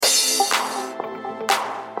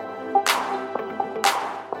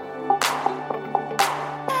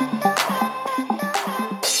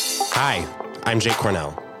I'm Jake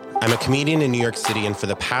Cornell. I'm a comedian in New York City, and for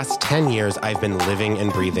the past 10 years, I've been living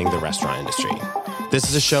and breathing the restaurant industry. This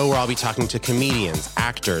is a show where I'll be talking to comedians,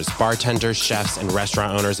 actors, bartenders, chefs, and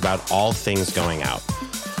restaurant owners about all things going out.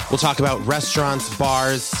 We'll talk about restaurants,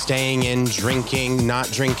 bars, staying in, drinking, not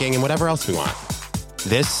drinking, and whatever else we want.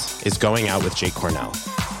 This is Going Out with Jake Cornell.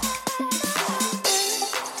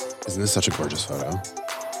 Isn't this such a gorgeous photo?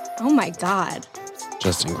 Oh my God.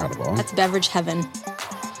 Just incredible. That's beverage heaven.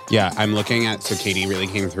 Yeah, I'm looking at, so Katie really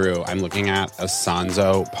came through. I'm looking at a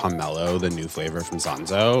Sanzo Pomelo, the new flavor from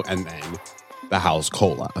Sanzo, and then the House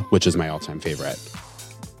Cola, which is my all-time favorite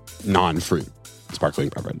non-fruit sparkling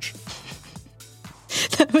beverage.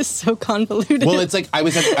 That was so convoluted. Well, it's like, I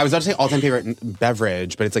was about to say all-time favorite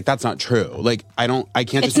beverage, but it's like, that's not true. Like, I can't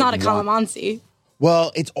just. It's not a calamansi.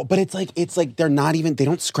 Well, it's like they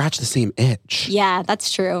don't scratch the same itch. Yeah,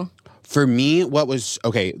 that's true. For me, what was,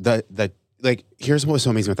 okay, here's what was so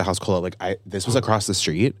amazing with the House Cola. Like, this was across the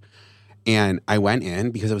street, and I went in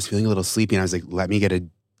because I was feeling a little sleepy, and I was like, let me get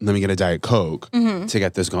a Diet Coke to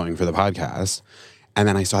get this going for the podcast. And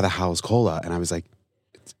then I saw the House Cola, and I was like,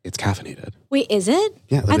 it's caffeinated. Wait, is it?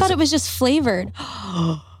 Yeah. I thought it was just flavored.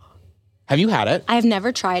 Have you had it? I have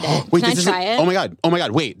never tried it. Wait, Can I try it? Oh my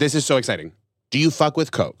God. Wait, this is so exciting. Do you fuck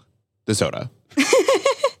with Coke, the soda?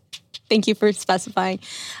 Thank you for specifying.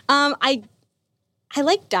 I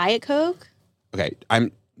like Diet Coke. Okay,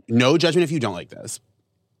 I'm no judgment if you don't like this.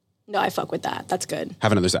 No, I fuck with that. That's good.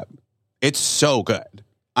 Have another sip. It's so good.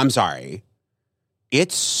 I'm sorry.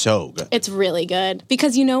 It's so good. It's really good.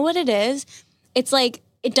 Because you know what it is? It's like,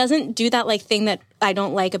 it doesn't do that like thing that I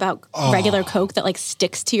don't like about regular Coke that like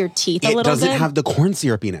sticks to your teeth a little bit. It doesn't have the corn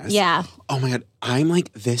syrupiness. Yeah. Oh my God. I'm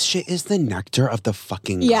like, this shit is the nectar of the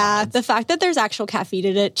fucking Yeah. gods. The fact that there's actual caffeine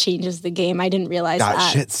in it changes the game. I didn't realize that.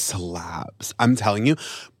 That shit slaps. I'm telling you.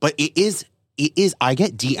 But it is, I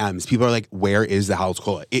get DMs. People are like, where is the House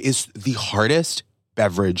Cola? It is the hardest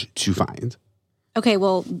beverage to find. Okay,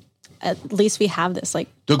 well, at least we have this like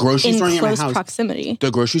the grocery store near my close house. Proximity.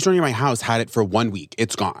 The grocery store near my house had it for 1 week.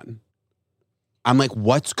 It's gone. I'm like,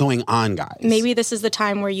 what's going on, guys? Maybe this is the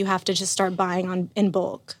time where you have to just start buying in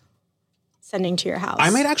bulk, sending to your house. I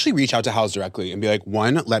might actually reach out to House directly and be like,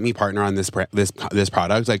 one, let me partner on this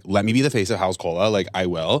product. Like, let me be the face of House Cola. Like, I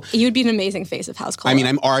will. You'd be an amazing face of House Cola. I mean,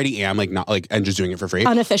 I'm already am, like, not like, and just doing it for free.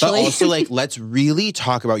 Unofficially. But also, like, let's really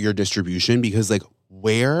talk about your distribution because, like,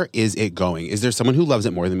 where is it going? Is there someone who loves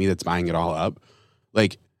it more than me that's buying it all up?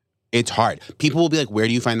 Like, it's hard. People will be like, where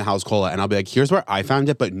do you find the House Cola? And I'll be like, here's where I found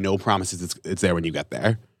it, but no promises it's there when you get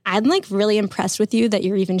there. I'm like really impressed with you that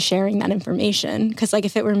you're even sharing that information. Because like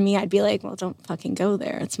if it were me, I'd be like, well, don't fucking go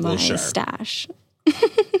there. It's my stash.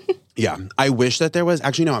 Yeah. I wish that there was,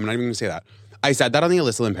 actually, no, I'm not even going to say that. I said that on the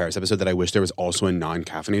Alyssa in Paris episode that I wish there was also a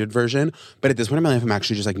non-caffeinated version. But at this point in my life, I'm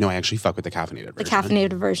actually just like, no, I actually fuck with the caffeinated version. The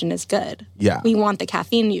caffeinated version is good. Yeah. We want the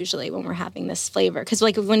caffeine usually when we're having this flavor. Because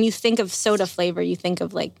like when you think of soda flavor, you think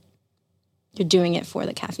of like, you're doing it for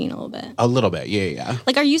the caffeine a little bit. A little bit, yeah.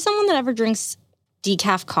 Like, are you someone that ever drinks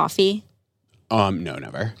decaf coffee? No,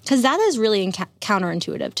 never. Because that is really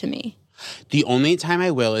counterintuitive to me. The only time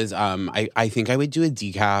I will is, I think I would do a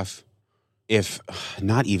decaf if,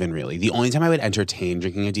 not even really. The only time I would entertain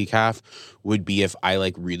drinking a decaf would be if I,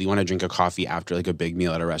 like, really want to drink a coffee after, like, a big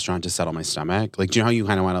meal at a restaurant to settle my stomach. Like, do you know how you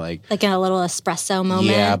kind of want to, like... Like in a little espresso moment?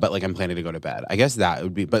 Yeah, but, like, I'm planning to go to bed. I guess that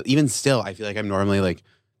would be... But even still, I feel like I'm normally, like...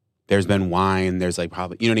 There's been wine. There's like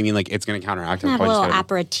probably, you know what I mean? Like it's going to counteract. Have a little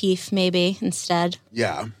aperitif maybe instead.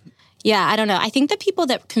 Yeah. Yeah, I don't know. I think the people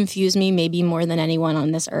that confuse me maybe more than anyone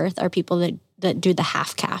on this earth are people that do the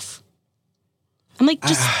half calf. I'm like,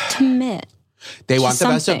 just commit. They want the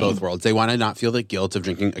best of both worlds. They want to not feel the guilt of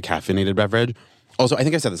drinking a caffeinated beverage. Also, I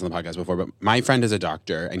think I said this on the podcast before, but my friend is a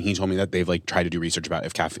doctor and he told me that they've like tried to do research about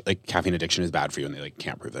if caffeine addiction is bad for you and they like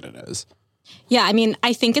can't prove that it is. Yeah, I mean,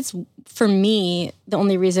 I think it's, for me, the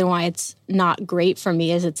only reason why it's not great for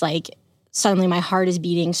me is it's like, suddenly my heart is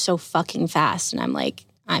beating so fucking fast and I'm like,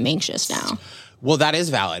 I'm anxious now. Well, that is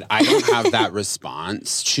valid. I don't have that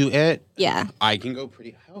response to it. Yeah. I can go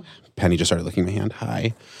pretty, Penny just started licking my hand.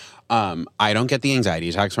 Hi. I don't get the anxiety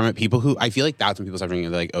attacks from it. People who, I feel like that's when people start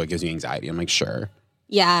drinking, they're like, oh, it gives me anxiety. I'm like, sure.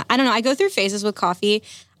 Yeah, I don't know. I go through phases with coffee.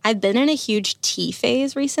 I've been in a huge tea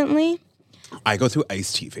phase recently. I go through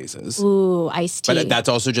iced tea phases. Ooh, iced tea. But that's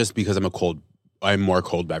also just because I'm more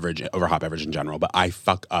cold beverage over hot beverage in general, but I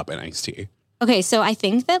fuck up an iced tea. Okay, so I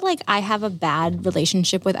think that like I have a bad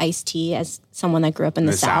relationship with iced tea as someone that grew up in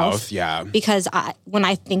the South. Yeah. Because when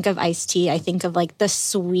I think of iced tea, I think of like the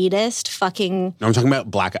sweetest fucking... No, I'm talking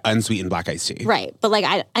about unsweetened black iced tea. Right. But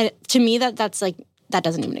like I to me that's like that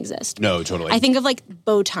doesn't even exist. No, totally. I think of like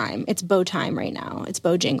bow time. It's bow time right now. It's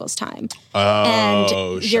Bojangles time. Oh,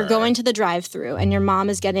 and you're going to the drive-through, and your mom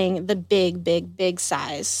is getting the big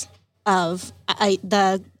size of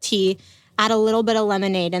the tea. Add a little bit of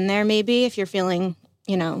lemonade in there, maybe if you're feeling,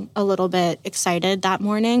 a little bit excited that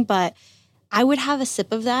morning. But I would have a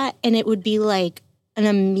sip of that, and it would be like an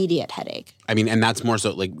immediate headache. I mean, and that's more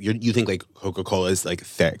so like you think like Coca-Cola is like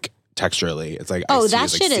thick texturally. It's like iced tea that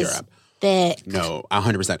is shit like is syrup. Thick. No,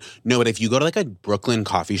 100%. No, but if you go to like a Brooklyn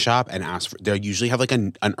coffee shop and ask for, they usually have like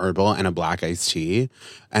an herbal and a black iced tea,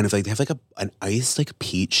 and if like they have like an iced like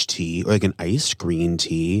peach tea or like an iced green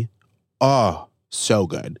tea, oh, so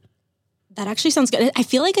good. That actually sounds good. I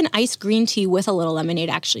feel like an iced green tea with a little lemonade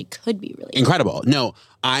actually could be really incredible. No,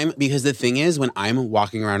 because the thing is when I'm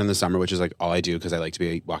walking around in the summer, which is like all I do because I like to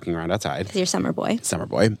be walking around outside. Because you're summer boy. Summer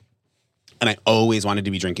boy. And I always want to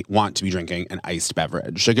be drinking an iced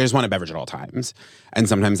beverage. Like I just want a beverage at all times. And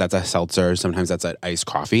sometimes that's a seltzer, sometimes that's an iced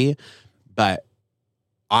coffee. But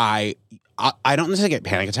I don't necessarily get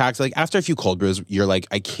panic attacks. Like after a few cold brews, you're like,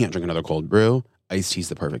 I can't drink another cold brew. Iced tea's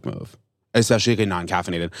the perfect move. Especially like a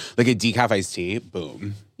non-caffeinated. Like a decaf iced tea,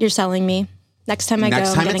 boom. You're selling me. Next time I'm going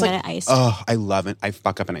to get it iced. Oh, I love it. I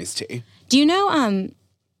fuck up an iced tea. Do you know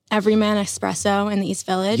Everyman Espresso in the East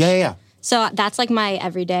Village? Yeah. So that's like my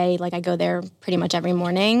everyday, like I go there pretty much every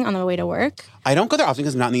morning on the way to work. I don't go there often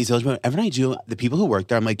because I'm not in the East Village, but whenever I do, the people who work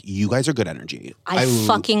there, I'm like, you guys are good energy. I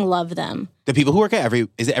fucking love them. The people who work at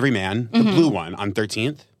is it Everyman? The blue one on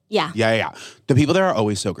 13th? Yeah. Yeah. The people there are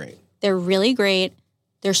always so great. They're really great.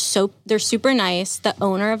 They're super nice. The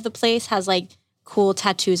owner of the place has like cool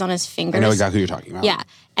tattoos on his fingers. I know exactly who you're talking about. Yeah.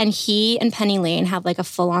 And he and Penny Lane have like a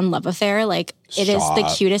full-on love affair. Like it is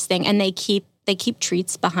the cutest thing. And they keep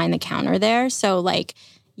treats behind the counter there. So like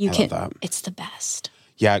love that. It's the best.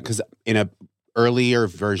 Yeah, because in a earlier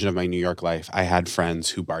version of my New York life, I had friends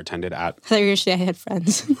who bartended at. I thought usually I had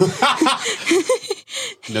friends.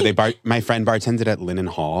 No, my friend bartended at Linen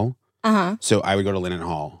Hall. So I would go to Linen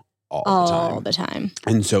Hall all the time.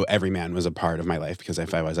 And so Everyman was a part of my life because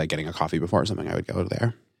if I was like getting a coffee before or something, I would go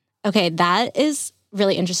there. Okay, that is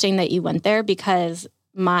really interesting that you went there because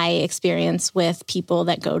my experience with people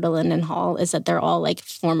that go to Linden Hall is that they're all like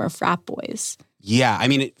former frat boys. Yeah, I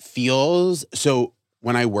mean, it feels so.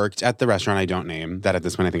 When I worked at the restaurant I don't name, that at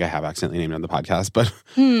this point I think I have accidentally named on the podcast, but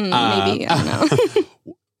maybe, I don't know.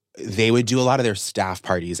 They would do a lot of their staff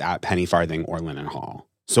parties at Penny Farthing or Linden Hall.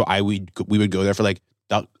 So we would go there for like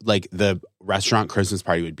the restaurant Christmas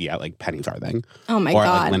party would be at like Penny Farthing. Oh my God. Or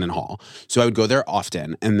God. like Linden Hall. So I would go there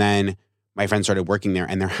often. And then my friends started working there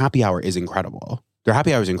and their happy hour is incredible. Their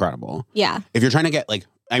happy hour is incredible. Yeah. If you're trying to get like,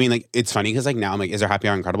 I mean, like, it's funny because like now I'm like, is their happy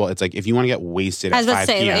hour incredible? It's like, if you want to get wasted at 5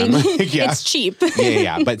 p.m. Like, yeah. It's cheap.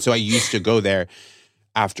 Yeah. But so I used to go there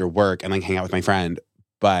after work and like hang out with my friend.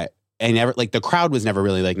 But I never, like the crowd was never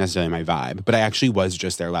really like necessarily my vibe. But I actually was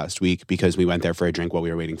just there last week because we went there for a drink while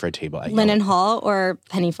we were waiting for a table at Linden Hall or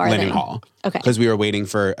Penny Farthing? Linden Hall. Okay. Because we were waiting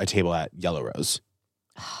for a table at Yellow Rose.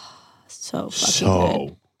 So fucking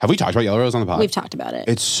good. Have we talked about Yellow Rose on the pod? We've talked about it.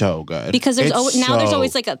 It's so good. Because there's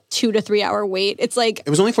always like a 2 to 3 hour wait. It's like it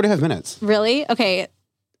was only 45 minutes. Really? Okay.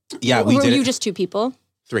 Yeah, we did. Were you just 2 people?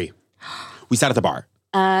 3. We sat at the bar.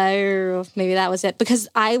 Maybe that was it. Because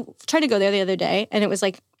I tried to go there the other day and it was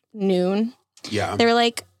like noon. Yeah. They were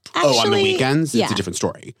like, actually, on the weekends? It's a different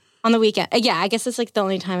story. On the weekend. Yeah, I guess it's like the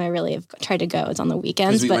only time I really have tried to go is on the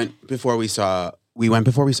weekends. We went before we saw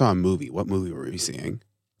a movie. What movie were we seeing?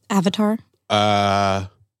 Avatar?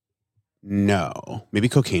 No. Maybe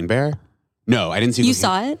Cocaine Bear? No, I didn't see You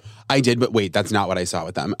saw it? I did, but wait, that's not what I saw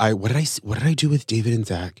with them. What did I do with David and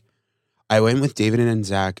Zach? I went with David and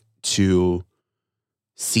Zach to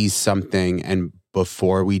see something, and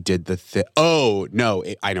before we did I know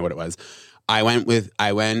what it was. I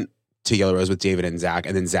went to Yellow Rose with David and Zach,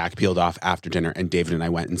 and then Zach peeled off after dinner, and David and I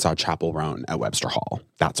went and saw Chapel Roan at Webster Hall.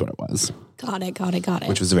 That's what it was. Got it.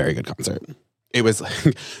 Which was a very good concert. It was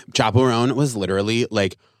like, Chapel Roan was literally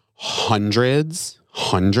like hundreds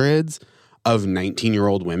of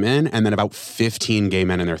 19-year-old women and then about 15 gay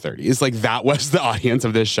men in their 30s. Like that was the audience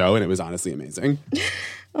of this show, and it was honestly amazing.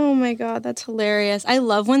 Oh my God, that's hilarious. I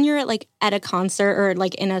love when you're at a concert or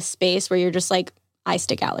like in a space where you're just like, I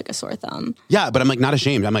stick out like a sore thumb. Yeah, but I'm like not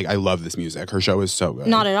ashamed. I'm like, I love this music. Her show is so good.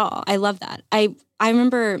 Not at all. I love that. I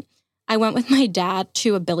remember I went with my dad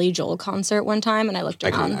to a Billy Joel concert one time and I looked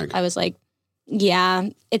around. Iconic. I was like, yeah,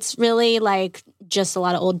 it's really like just a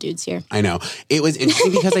lot of old dudes here. I know. It was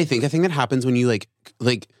interesting because I think the thing that happens when you like,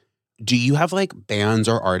 do you have like bands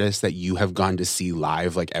or artists that you have gone to see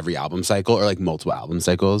live like every album cycle or like multiple album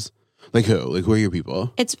cycles? Like who? Like who are your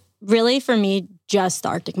people? It's really for me just the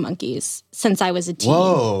Arctic Monkeys since I was a teen.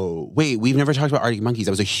 Whoa. Wait, we've never talked about Arctic Monkeys.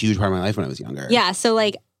 That was a huge part of my life when I was younger. Yeah, so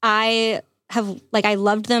like I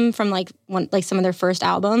loved them from like some of their first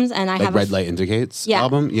albums, and I like have Red Light Indicates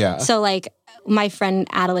album. Yeah. So like my friend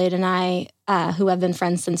Adelaide and I, who have been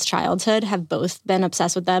friends since childhood, have both been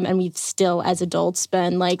obsessed with them, and we've still, as adults,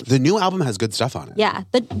 been like the new album has good stuff on it. Yeah,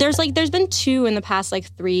 there's been 2 in the past like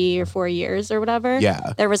 3 or 4 years or whatever.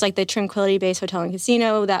 Yeah. There was like the Tranquility Base Hotel and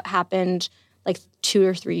Casino that happened like 2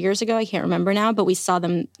 or 3 years ago. I can't remember now, but we saw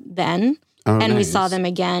them then, and we saw them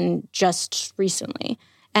again just recently.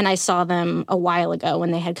 And I saw them a while ago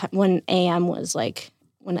when AM was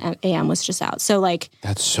just out. So like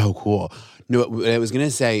that's so cool. No, what I was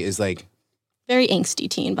gonna say is like very angsty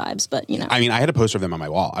teen vibes, but you know. I mean, I had a poster of them on my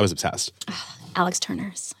wall. I was obsessed. Alex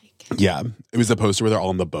Turner's like. Yeah, it was the poster where they're all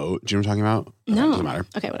on the boat. Do you know what I'm talking about? No, doesn't matter.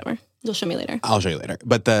 Okay, whatever. You'll show me later. I'll show you later.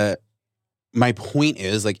 But my point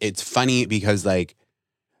is like it's funny because like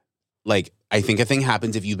I think a thing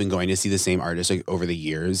happens if you've been going to see the same artist like over the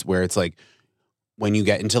years where it's like. When you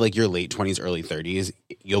get into like your late 20s, early 30s,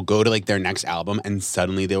 you'll go to like their next album and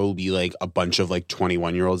suddenly there will be like a bunch of like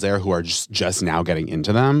 21-year-olds there who are just now getting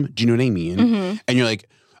into them. Do you know what I mean? Mm-hmm. And you're like,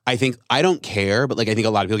 I don't care, but like I think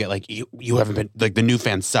a lot of people get like, you haven't been, like the new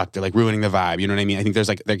fans suck. They're like ruining the vibe. You know what I mean? I think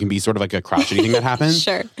there can be sort of like a crotchety thing that happens.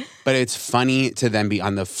 Sure. But it's funny to then be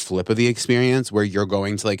on the flip of the experience where you're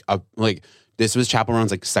going to like this was Chappell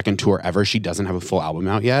Roan's like second tour ever. She doesn't have a full album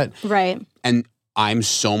out yet. Right. And I'm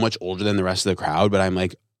so much older than the rest of the crowd, but I'm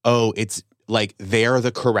like, oh, it's like they're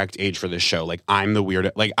the correct age for this show. Like I'm the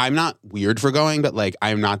weird, like I'm not weird for going, but like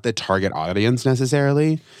I'm not the target audience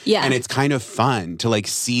necessarily. Yeah. And it's kind of fun to like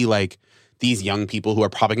see like these young people who are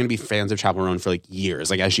probably going to be fans of Chappell Roan for like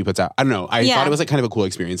years. Like as she puts out, I don't know. I thought it was like kind of a cool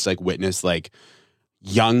experience to like witness like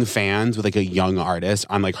young fans with like a young artist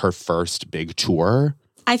on like her first big tour.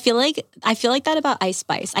 I feel like that about Ice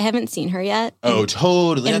Spice. I haven't seen her yet. Oh,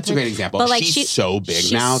 totally. That's a great example. But like she's so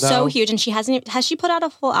big now, though. So huge, and has she put out a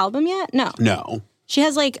full album yet? No. No. She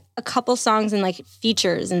has like a couple songs and like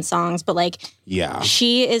features and songs, but like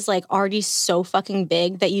she is like already so fucking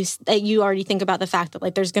big that you already think about the fact that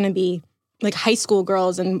like there's gonna be like high school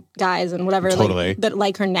girls and guys and whatever like, that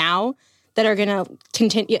like her now that are gonna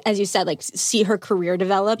continue, as you said, like see her career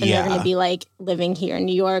develop, and they're gonna be like living here in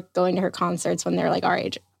New York, going to her concerts when they're like our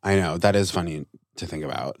age. I know, that is funny to think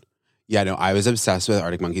about. Yeah, no, I was obsessed with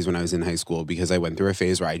Arctic Monkeys when I was in high school because I went through a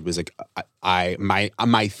phase where I was like,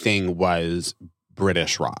 my thing was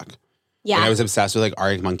British rock. Yeah, and I was obsessed with like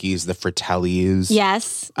Arctic Monkeys, the Fratellis.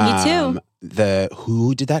 Yes, me too.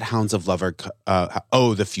 Who did that Hounds of Love?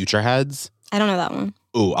 The Future Heads. I don't know that one.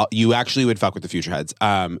 Ooh, you actually would fuck with the Future Heads.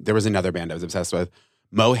 There was another band I was obsessed with.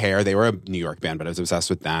 Mohair, they were a New York band, but I was obsessed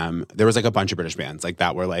with them. There was like a bunch of British bands like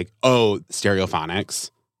that were like, Stereophonics.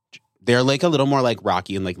 They're like a little more like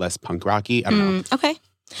rocky and like less punk rocky. I don't know. Okay.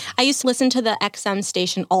 I used to listen to the XM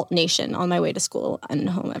station Alt Nation on my way to school and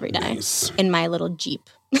home every day in my little Jeep.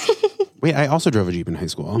 Wait, I also drove a Jeep in high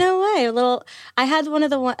school. No way. I had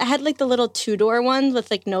like the little 2-door one with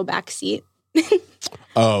like no back seat.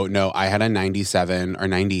 Oh, no. I had a 97 or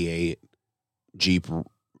 98 Jeep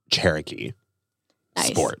Cherokee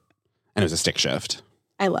Sport. And it was a stick shift.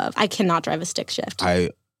 I cannot drive a stick shift. I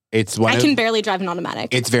can barely drive an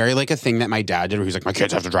automatic. It's very like a thing that my dad did where he's like, my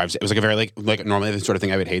kids have to drive. It was like a very like normally the sort of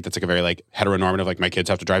thing I would hate. That's like a very like heteronormative, like my kids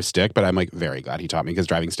have to drive stick. But I'm like very glad he taught me because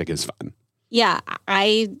driving stick is fun. Yeah,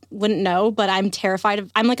 I wouldn't know, but I'm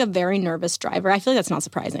terrified I'm like a very nervous driver. I feel like that's not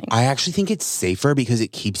surprising. I actually think it's safer because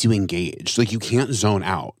it keeps you engaged. Like you can't zone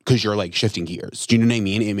out because you're like shifting gears. Do you know what I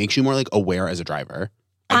mean? It makes you more like aware as a driver.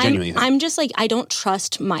 I'm just like, I don't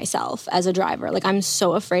trust myself as a driver. Like I'm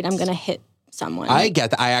so afraid I'm going to hit someone. I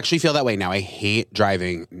get that. I actually feel that way now. I hate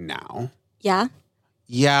driving now. Yeah?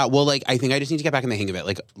 Yeah, well, like, I think I just need to get back in the hang of it.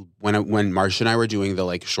 Like, when Marsha and I were doing the,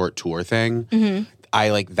 like, short tour thing, I,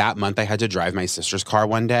 like, that month I had to drive my sister's car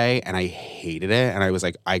one day, and I hated it. And I was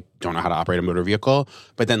like, I don't know how to operate a motor vehicle.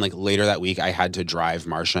 But then, like, later that week, I had to drive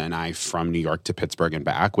Marsha and I from New York to Pittsburgh and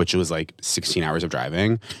back, which was, like, 16 hours of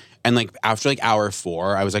driving. And, like, after, like, hour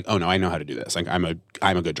 4, I was like, oh, no, I know how to do this. Like, I'm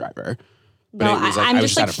a good driver. But no, like, I'm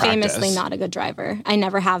just like famously not a good driver. I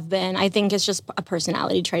never have been. I think it's just a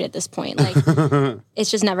personality trait at this point. Like,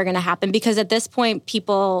 it's just never going to happen because at this point,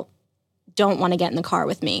 people don't want to get in the car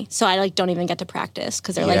with me. So I like don't even get to practice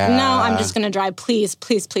because they're like, no, I'm just going to drive. Please,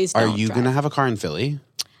 please, please don't. Are you going to have a car in Philly?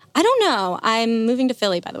 I don't know. I'm moving to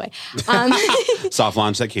Philly, by the way. Soft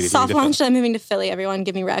launch that Katie. Soft launch that I'm moving to Philly. Everyone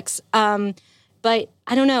give me Rex. But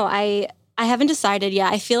I don't know. I haven't decided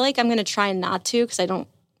yet. I feel like I'm going to try not to because I don't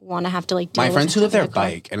want to have to like deal my with friends who live there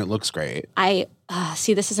bike and it looks great. I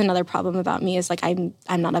see this is another problem about me is like I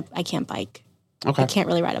can't bike. Okay. I can't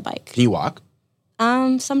really ride a bike. Can you walk?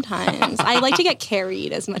 Sometimes. I like to get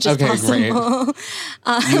carried as much as possible.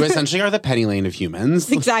 Great. You essentially are the penny lane of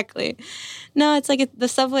humans. Exactly. No, it's like the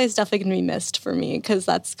subway is definitely going to be missed for me because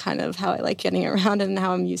that's kind of how I like getting around and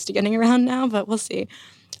how I'm used to getting around now, but we'll see.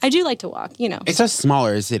 I do like to walk, you know. It's a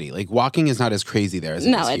smaller city. Like, walking is not as crazy there as it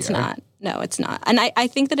is here. No, it's not. No, it's not. And I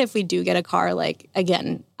think that if we do get a car, like,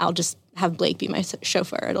 again, I'll just have Blake be my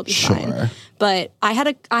chauffeur. It'll be fine. But I had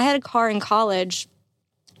a car in college.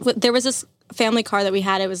 There was this family car that we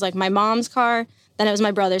had. It was like my mom's car, then it was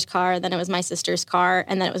my brother's car, then it was my sister's car,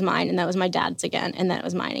 and then it was mine, and that was my dad's again, and then it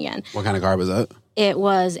was mine again. What kind of car was it? It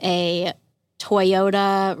was a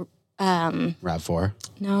Toyota... RAV4?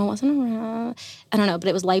 No, it wasn't a RAV. I don't know, but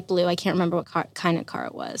it was light blue. I can't remember what kind of car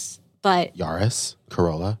it was. But Yaris?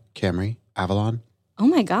 Corolla? Camry? Avalon? Oh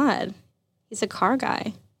my God. He's a car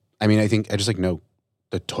guy. I mean, I just like know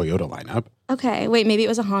the Toyota lineup. Okay, wait, maybe it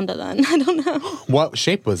was a Honda then. I don't know. What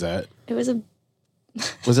shape was it? It was a...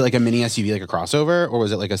 Was it like a mini SUV, like a crossover, or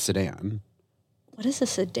was it like a sedan? What does a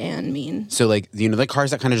sedan mean? So like, you know, the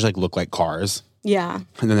cars that kind of just like look like cars? Yeah.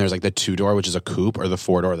 And then there's like the 2-door, which is a coupe, or the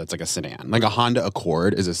 4-door that's like a sedan. Like a Honda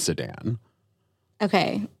Accord is a sedan.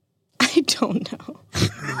 Okay. I don't know.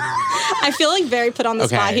 I feel like very put on the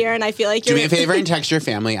spot here, and I feel like Do me a favor and text your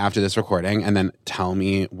family after this recording, and then tell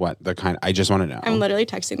me what the kind. I just want to know. I'm literally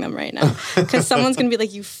texting them right now because someone's gonna be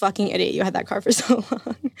like, "You fucking idiot! You had that car for so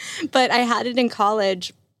long." But I had it in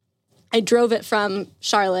college. I drove it from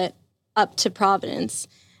Charlotte up to Providence,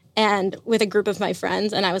 and with a group of my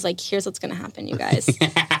friends, and I was like, "Here's what's gonna happen, you guys.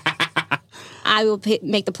 I will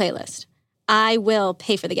make the playlist. I will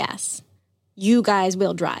pay for the gas. You guys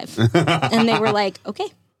will drive." And they were like, okay.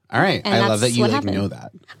 All right. And I love that you like happened. know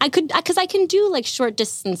that. Because I can do like short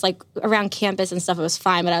distance, like around campus and stuff. It was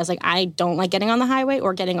fine. But I was like, I don't like getting on the highway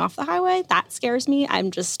or getting off the highway. That scares me. I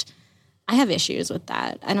have issues with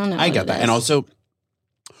that. I don't know. I get that. And also,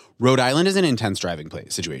 Rhode Island is an intense driving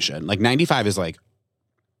situation. Like 95 is like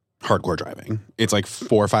hardcore driving. It's like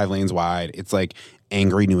 4 or 5 lanes wide. It's like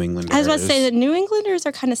angry New Englanders. I was about to say that New Englanders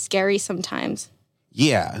are kind of scary sometimes.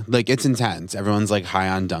 Yeah, like it's intense. Everyone's like high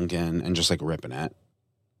on Dunkin' and just like ripping it.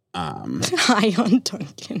 High on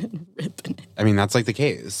Dunkin' and ripping it. I mean, that's like the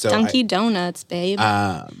case. So Dunkin' Donuts, babe.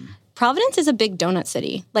 Providence is a big donut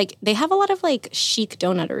city. Like they have a lot of like chic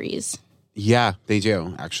donuteries. Yeah, they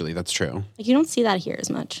do. Actually, that's true. Like you don't see that here as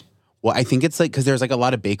much. Well, I think it's like because there's like a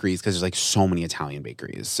lot of bakeries because there's like so many Italian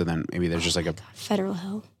bakeries. So then maybe there's just like a Federal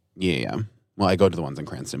Hill. Yeah. Well, I go to the ones in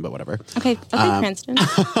Cranston, but whatever. Okay, Cranston.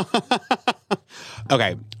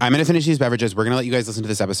 Okay, I'm going to finish these beverages. We're going to let you guys listen to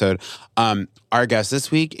this episode. Our guest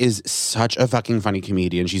this week is such a fucking funny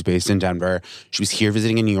comedian. She's based in Denver. She was here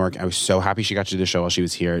visiting in New York. I was so happy she got to do the show while she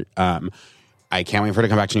was here. I can't wait for her to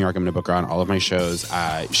come back to New York. I'm going to book her on all of my shows.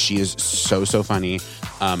 She is so, so funny.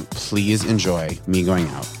 Please enjoy me going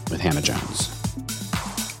out with Hannah Jones.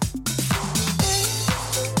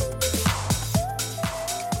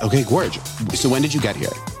 Okay, Gorge. So when did you get here?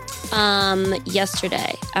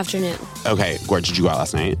 Yesterday afternoon. Okay, Gorge, did you go out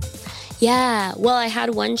last night? Yeah. Well, I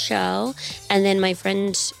had one show, and then my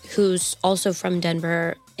friend who's also from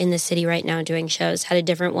Denver in the city right now doing shows had a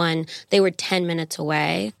different one. They were 10 minutes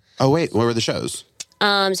away. Oh, wait. What were the shows?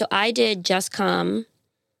 So I did Just Come,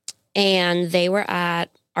 and they were at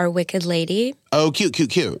Our Wicked Lady. Oh,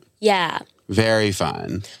 cute. Yeah. Very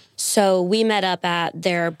fun. So we met up at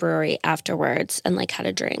their brewery afterwards and like had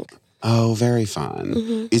a drink. Oh, very fun.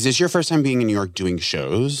 Mm-hmm. Is this your first time being in New York doing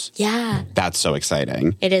shows? Yeah. That's so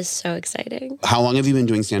exciting. It is so exciting. How long have you been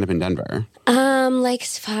doing stand-up in Denver? Like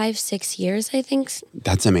 5-6 years, I think.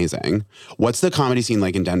 That's amazing. What's the comedy scene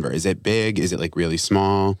like in Denver? Is it big? Is it like really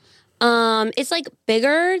small? It's like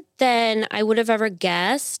bigger than I would have ever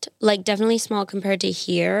guessed. Like definitely small compared to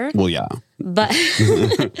here. Well, yeah. But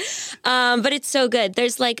but it's so good.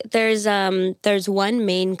 There's one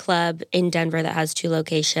main club in Denver that has 2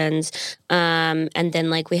 locations. And then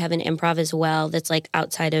like we have an Improv as well that's like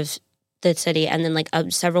outside of the city, and then like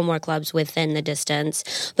several more clubs within the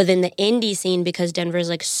distance. But then the indie scene, because Denver is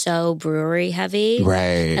like so brewery heavy.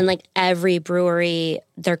 Right. And like every brewery,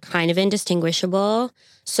 they're kind of indistinguishable.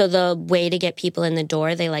 So the way to get people in the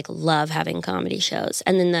door, they like love having comedy shows.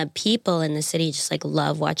 And then the people in the city just like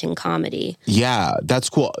love watching comedy. Yeah, that's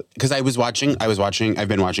cool. Because I've been watching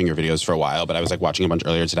your videos for a while, but I was like watching a bunch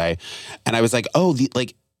earlier today. And I was like, oh,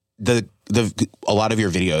 a lot of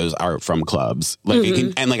your videos are from clubs. Like,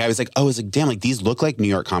 Mm-hmm. and like, I was like, damn, like these look like New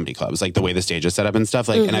York comedy clubs, like the way the stage is set up and stuff.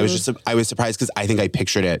 Like, and I was surprised because I think I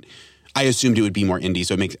pictured it. I assumed it would be more indie,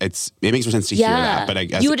 so it makes more sense to hear that. But I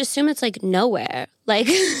guess you would assume it's like nowhere. Like,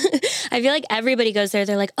 I feel like everybody goes there.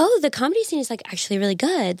 They're like, oh, the comedy scene is like actually really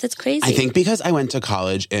good. That's crazy. I think because I went to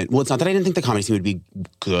college and well, it's not that I didn't think the comedy scene would be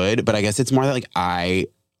good, but I guess it's more that like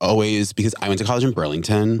because I went to college in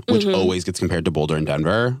Burlington, which always gets compared to Boulder and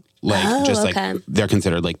Denver. Like like they're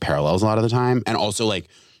considered like parallels a lot of the time. And also like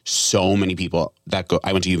so many people that go,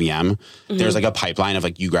 I went to UVM. There's like a pipeline of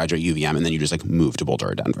like you graduate UVM and then you just like move to Boulder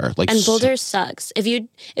or Denver. Like, and Boulder sucks. If you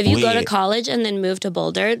go to college and then move to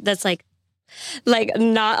Boulder, that's like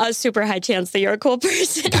not a super high chance that you're a cool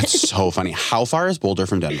person. That's so funny. How far is Boulder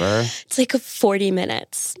from Denver? It's like 40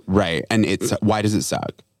 minutes. Right. And why does it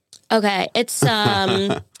suck? Okay. It's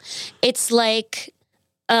it's like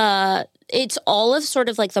it's all of sort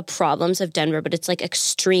of like the problems of Denver, but it's like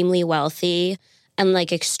extremely wealthy and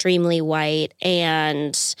like extremely white.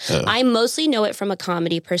 And I mostly know it from a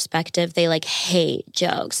comedy perspective. They like hate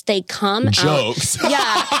jokes. They come jokes. Out.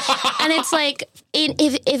 Yeah. And it's like,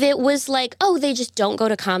 if it was like, oh, they just don't go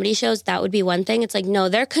to comedy shows, that would be one thing. It's like, no,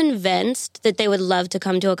 they're convinced that they would love to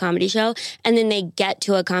come to a comedy show. And then they get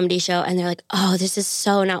to a comedy show and they're like, oh, this is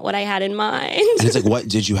so not what I had in mind. And it's like, what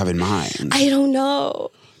did you have in mind? I don't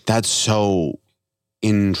know. That's so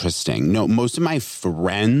interesting. No, most of my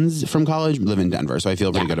friends from college live in Denver, so I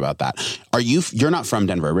feel pretty good about that. You're not from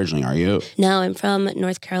Denver originally, are you? No, I'm from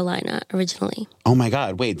North Carolina originally. Oh my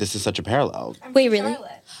God, wait, this is such a parallel. Wait, really?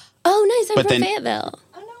 Charlotte. Oh, nice. I'm from Fayetteville.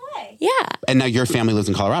 Oh, no way. Yeah. And now your family lives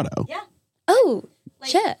in Colorado. Yeah. Oh,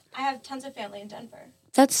 shit. I have tons of family in Denver.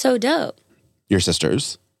 That's so dope. Your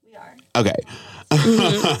sisters? We are. Okay.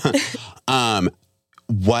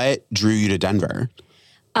 What drew you to Denver?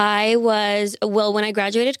 When I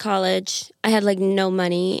graduated college, I had like no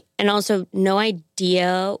money and also no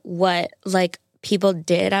idea what like people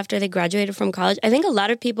did after they graduated from college. I think a lot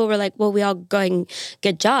of people were like, well, we all go and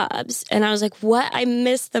get jobs. And I was like, what? I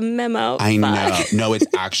missed the memo. I know. No, it's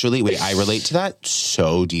actually, wait, I relate to that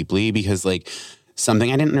so deeply because like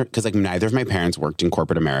something I didn't, because like neither of my parents worked in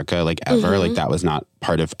corporate America like ever. Like that was not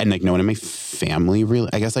part of, and like no one in my family really,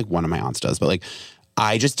 I guess like one of my aunts does, but like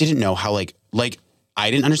I just didn't know how like I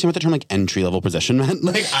didn't understand what the term like entry level position meant.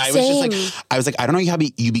 Like I was like, I don't know how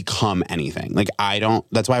you become anything. Like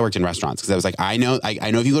that's why I worked in restaurants. Cause I was like, I know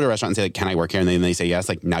if you go to a restaurant and say like, can I work here? And then they say yes,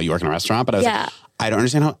 like now you work in a restaurant. But I was like, I don't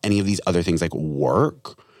understand how any of these other things like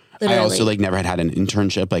work. Literally. I also like never had an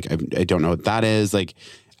internship. Like I don't know what that is. Like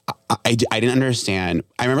I didn't understand.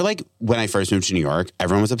 I remember like when I first moved to New York,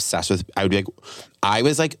 everyone was obsessed with, I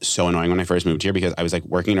was like so annoying when I first moved here because I was like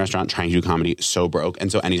working in a restaurant, trying to do comedy, so broke.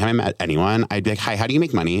 And so anytime I met anyone, I'd be like, hi, how do you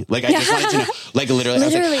make money? Like I just wanted to know, like literally. I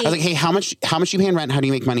was like, hey, how much you pay in rent? How do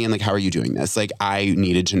you make money? And like, how are you doing this? Like I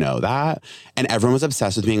needed to know that. And everyone was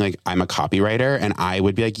obsessed with being like, I'm a copywriter. And I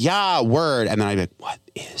would be like, yeah, word. And then I'd be like, what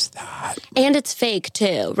is that? And it's fake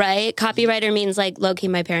too, right? Copywriter means like low-key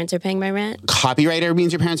my parents are paying my rent. Copywriter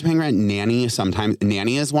means your parents are paying rent. Nanny is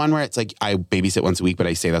one where it's like I babysit once a week, but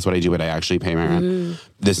I say that's what I do, but I actually pay my rent.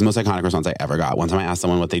 This is the most iconic response I ever got. One time I asked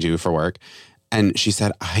someone what they do for work, and she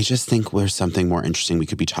said, I just think there's something more interesting we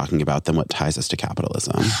could be talking about than what ties us to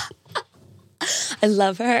capitalism. I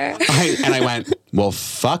love her. And I went, well,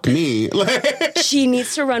 fuck me. She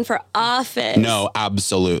needs to run for office. No,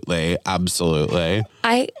 absolutely. Absolutely.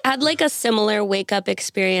 I had like a similar wake-up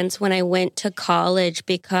experience when I went to college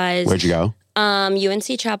because... Where'd you go?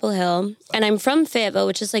 UNC Chapel Hill. And I'm from Fayetteville,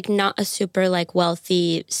 which is like not a super like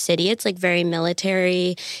wealthy city. It's like very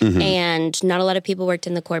military and not a lot of people worked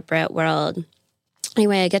in the corporate world.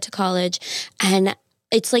 Anyway, I get to college and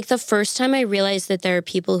it's like the first time I realized that there are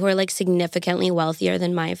people who are like significantly wealthier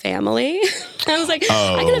than my family. I was like,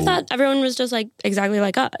 I kind of thought everyone was just like exactly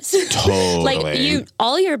like us. Totally. Like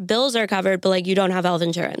all your bills are covered, but like you don't have health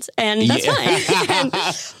insurance, and that's fine.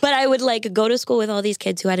 But I would like go to school with all these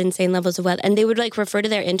kids who had insane levels of wealth, and they would like refer to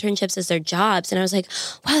their internships as their jobs, and I was like,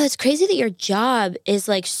 wow, that's crazy that your job is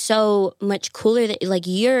like so much cooler. That like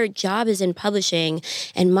your job is in publishing,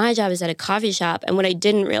 and my job is at a coffee shop. And what I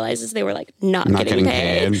didn't realize is they were like not getting paid.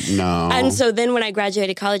 No. And so then when I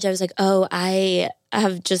graduated college, I was like, oh, I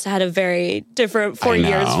have just had a very different 4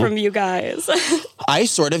 years from you guys. I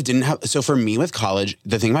sort of didn't have, so for me with college,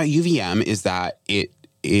 the thing about UVM is that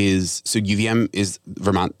UVM is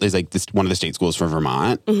Vermont, is like one of the state schools for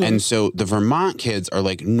Vermont. And so the Vermont kids are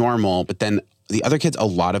like normal, but then the other kids, a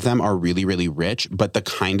lot of them are really, really rich, but the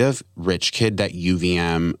kind of rich kid that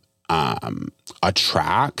UVM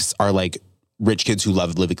attracts are like rich kids who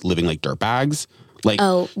love living like dirtbags. like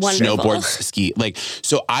wonderful. snowboard, ski. Like,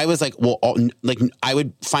 so I was like, well, I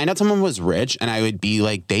would find out someone was rich and I would be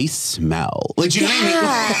like, they smell. Like, do you know what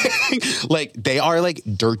I mean? Like, they are like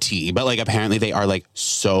dirty, but like apparently they are like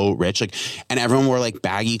so rich. Like, and everyone wore like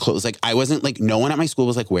baggy clothes. Like, I wasn't like, no one at my school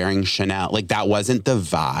was like wearing Chanel. Like, that wasn't the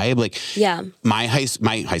vibe. Like,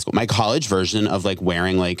 my college version of like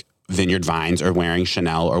wearing like Vineyard Vines or wearing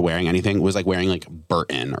Chanel or wearing anything was like wearing like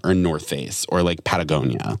Burton or North Face or like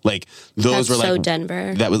Patagonia. Like those were like so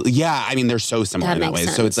Denver. That was I mean they're so similar in that way.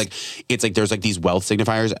 Sense. So it's like there's like these wealth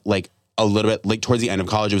signifiers like a little bit like towards the end of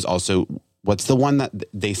college it was also what's the one that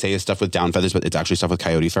they say is stuff with down feathers but it's actually stuff with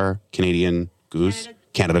coyote fur? Canadian goose?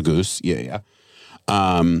 Canada goose. Yeah.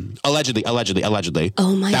 Allegedly. Oh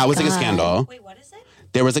my god. That was like a scandal. Wait, what is it?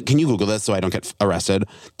 There was like, can you Google this so I don't get arrested?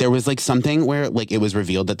 There was like something where like it was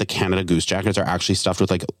revealed that the Canada Goose jackets are actually stuffed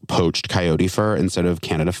with like poached coyote fur instead of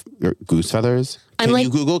goose feathers. Can you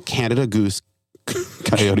Google Canada Goose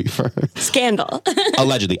coyote fur? Scandal.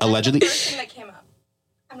 Allegedly. The first thing that came up.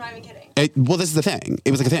 I'm not even kidding. Well, this is the thing.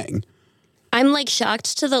 It was like a thing. I'm like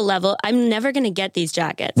shocked to the level. I'm never going to get these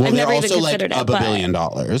jackets. Well, I've never even also considered like it. $1 billion.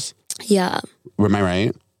 Yeah. Am I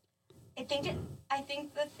right? I think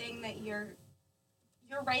the thing that you're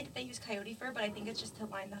right that they use coyote fur, but I think it's just to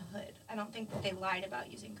line the hood. I don't think that they lied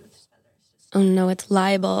about using goose feathers. Oh no, it's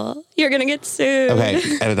libel. You're going to get sued. Okay,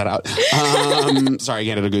 edit that out. Sorry,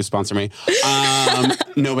 Canada Goose, sponsor me.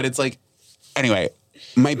 No, but it's like, anyway,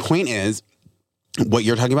 my point is, what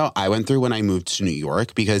you're talking about, I went through when I moved to New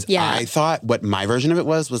York because I thought what my version of it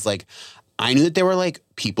was like, I knew that there were like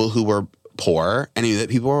people who were poor and I knew that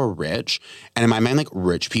people were rich. And in my mind, like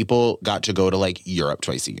rich people got to go to like Europe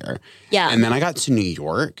twice a year. Yeah. And then I got to New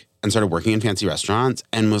York and started working in fancy restaurants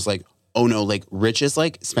and was like, oh no, like rich is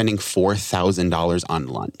like spending $4,000 on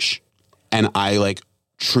lunch. And I like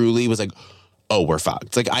truly was like, oh, we're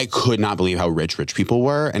fucked. Like I could not believe how rich people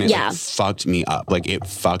were. And it like fucked me up. Like it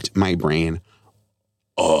fucked my brain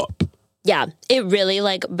up. Yeah, it really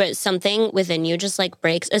like, but something within you just like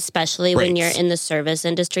breaks, especially when you're in the service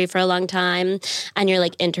industry for a long time and you're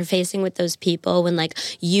like interfacing with those people when like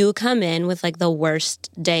you come in with like the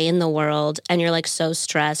worst day in the world and you're like so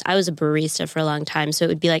stressed. I was a barista for a long time. So it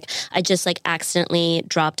would be like, I just like accidentally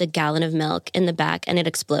dropped a gallon of milk in the back and it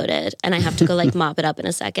exploded and I have to go like mop it up in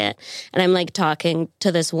a second. And I'm like talking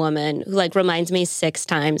to this woman who like reminds me 6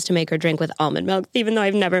 times to make her drink with almond milk, even though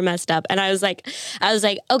I've never messed up. And I was like,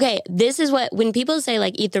 okay, this is what, when people say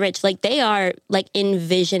like eat the rich, like they are like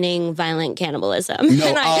envisioning violent cannibalism. No,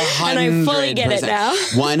 and I fully get it now.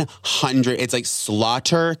 100. It's like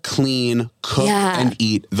slaughter, clean, cook, and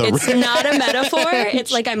eat the rich. It's not a metaphor.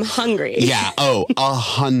 It's like I'm hungry. Yeah. Oh,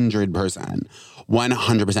 100%.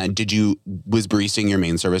 100%. Was baristing your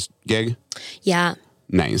main service gig? Yeah.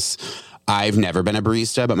 Nice. I've never been a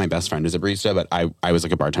barista, but my best friend is a barista. But I was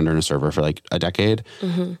like a bartender and a server for like a decade.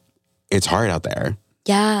 Mm-hmm. It's hard out there.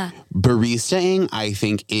 Yeah. Baristaing, I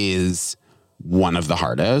think, is one of the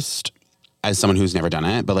hardest as someone who's never done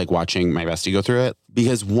it, but like watching my bestie go through it.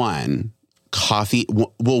 Because it's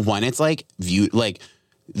like viewed, like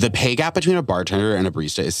the pay gap between a bartender and a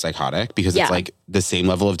barista is psychotic because it's like the same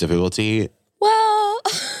level of difficulty.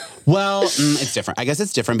 Well, it's different. I guess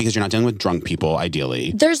it's different because you're not dealing with drunk people,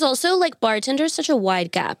 ideally. There's also, like, bartender's such a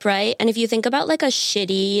wide gap, right? And if you think about, like, a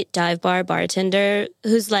shitty dive bar bartender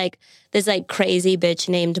who's, like, this, like, crazy bitch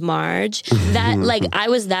named Marge, that, like, I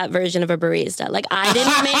was that version of a barista. Like, I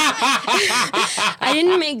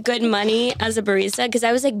didn't make good money as a barista because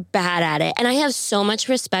I was, like, bad at it. And I have so much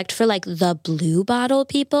respect for, like, the blue bottle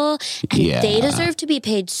people. And they deserve to be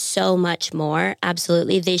paid so much more.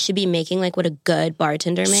 Absolutely. They should be making, like, what a good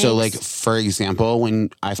bartender makes. So, like, for example,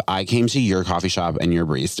 if I came to your coffee shop and you're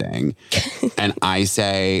baristing and I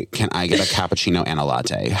say, can I get a cappuccino and a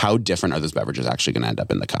latte? How different are those beverages actually going to end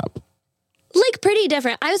up in the cup? Like, pretty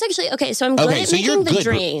different. I was actually, so I'm good at making the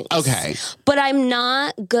drinks. Okay. But I'm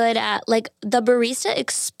not good at, like, the barista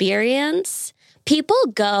experience. People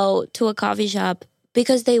go to a coffee shop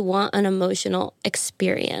because they want an emotional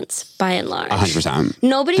experience, by and large. 100%.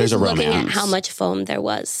 Nobody's looking at how much foam there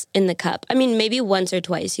was in the cup. I mean, maybe once or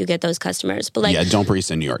twice you get those customers, but like... Yeah, don't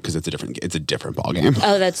barista in New York because it's a different ballgame.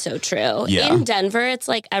 Oh, that's so true. Yeah. In Denver, it's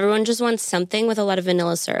like everyone just wants something with a lot of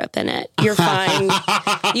vanilla syrup in it. You're fine.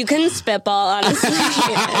 You can spitball, honestly.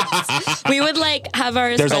 We would like have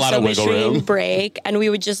our espresso machine break and we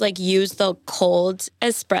would just like use the cold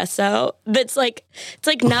espresso. That's like, it's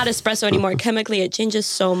like not espresso anymore. Chemically, it changes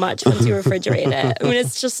so much once you refrigerate it. I mean,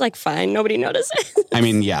 it's just like fine. Nobody notices. I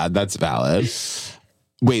mean, yeah, that's valid.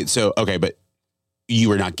 Wait, so, okay, but you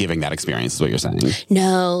were not giving that experience is what you're saying.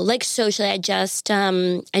 No, like socially, I just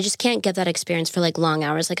can't get that experience for like long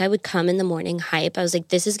hours. Like I would come in the morning hype. I was like,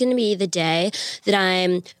 this is going to be the day that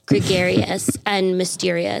I'm gregarious and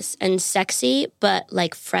mysterious and sexy, but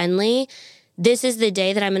like friendly. This is the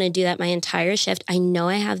day that I'm going to do that my entire shift. I know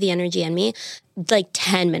I have the energy in me. Like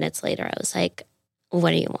 10 minutes later, I was like,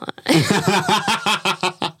 what do you want?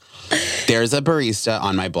 There's a barista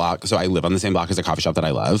on my block. So I live on the same block as a coffee shop that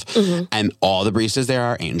I love. Mm-hmm. And all the baristas there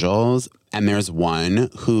are angels. And there's one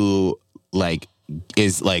who like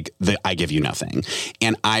is like the I give you nothing.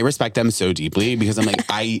 And I respect them so deeply because I'm like,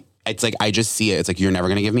 it's like, I just see it. It's like, you're never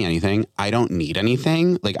going to give me anything. I don't need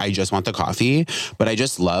anything. Like, I just want the coffee. But I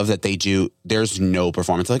just love that they do, there's no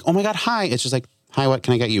performance. Like, oh my God, hi. It's just like, hi, what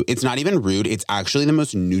can I get you? It's not even rude. It's actually the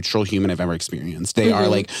most neutral human I've ever experienced. They are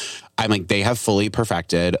like, I'm like, they have fully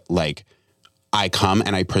perfected, like, I come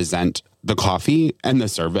and I present the coffee and the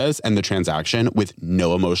service and the transaction with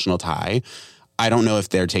no emotional tie. I don't know if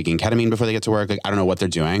they're taking ketamine before they get to work. Like, I don't know what they're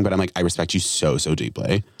doing, but I'm like, I respect you so, so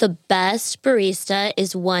deeply. The best barista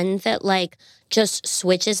is one that like just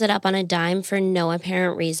switches it up on a dime for no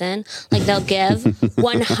apparent reason. Like they'll give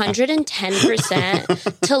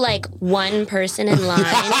 110% to like one person in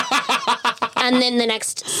line. And then the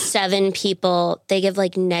next 7 people, they give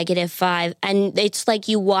like -5. And it's like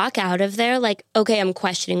you walk out of there like, okay, I'm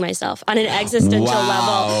questioning myself on an existential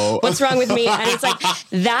level. What's wrong with me? And it's like,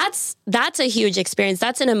 that's a huge experience.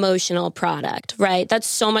 That's an emotional product, right? That's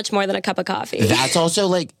so much more than a cup of coffee. That's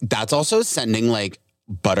also sending like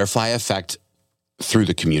butterfly effect through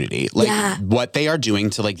the community. Like what they are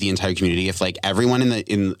doing to like the entire community. If like everyone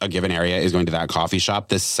in a given area is going to that coffee shop,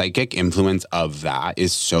 the psychic influence of that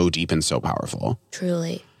is so deep and so powerful.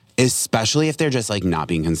 Truly. Especially if they're just like not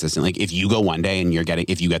being consistent. Like if you go one day and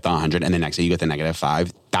if you get the 100 and the next day you get the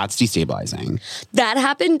 -5, that's destabilizing. That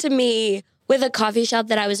happened to me with a coffee shop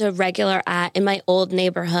that I was a regular at in my old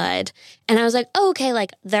neighborhood. And I was like, oh, okay,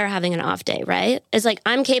 like they're having an off day, right? It's like,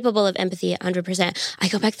 I'm capable of empathy 100%. I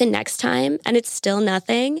go back the next time and it's still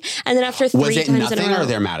nothing. And then after 3 times in a row. Was it nothing or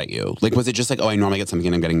they're mad at you? Like, was it just like, oh, I normally get something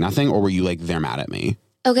and I'm getting nothing? Or were you like, they're mad at me?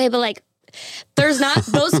 Okay, but like, there's not,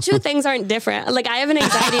 those two things aren't different. Like, I have an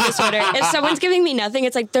anxiety disorder. If someone's giving me nothing,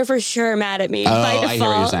 it's like, they're for sure mad at me by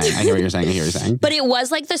default. I hear what you're saying. But it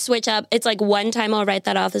was like the switch up. It's like one time I'll write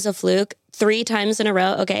that off as a fluke. 3 times in a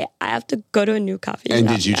row, okay, I have to go to a new coffee shop. And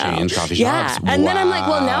did you change coffee shops? Yeah. And then I'm like,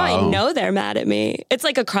 well, now I know they're mad at me. It's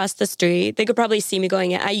like across the street. They could probably see me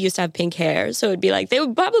going in. I used to have pink hair, so it'd be like, they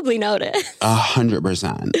would probably notice.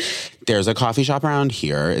 100%. There's a coffee shop around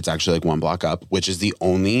here. It's actually like 1 block up, which is the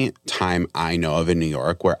only time I know of in New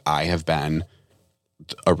York where I have been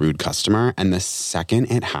a rude customer. And the second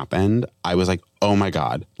it happened, I was like, oh my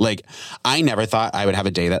God. Like, I never thought I would have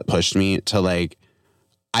a day that pushed me to like,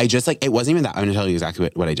 I just like, it wasn't even that. I'm going to tell you exactly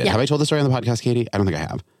what I did. Yeah. Have I told the story on the podcast, Katie? I don't think I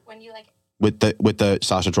have. When you like with the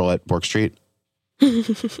sausage roll at Bork Street?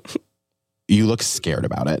 You look scared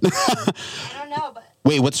about it. I don't know, but...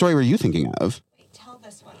 Wait, what story were you thinking of? Wait, tell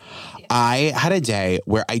this one. I had a day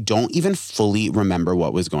where I don't even fully remember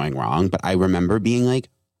what was going wrong, but I remember being like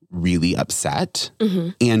really upset.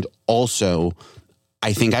 Mm-hmm. And also,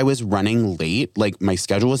 I think I was running late. Like my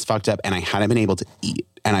schedule was fucked up and I hadn't been able to eat.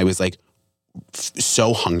 And I was like,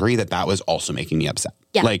 so hungry that was also making me upset.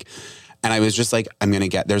 Yeah. Like, and I was just like,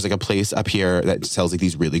 there's like a place up here that sells like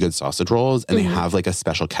these really good sausage rolls and they have like a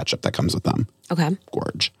special ketchup that comes with them. Okay.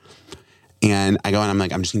 Gorge. And I go and I'm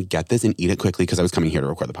like, I'm just going to get this and eat it quickly because I was coming here to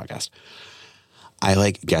record the podcast. I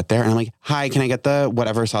like get there and I'm like, hi, can I get the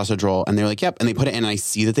whatever sausage roll? And they're like, yep. And they put it in and I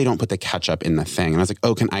see that they don't put the ketchup in the thing. And I was like,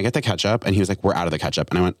 oh, can I get the ketchup? And he was like, we're out of the ketchup.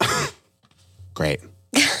 And I went, great.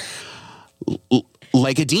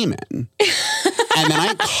 Like a demon. And then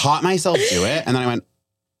I caught myself do it. And then I went,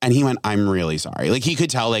 and he went, I'm really sorry. Like he could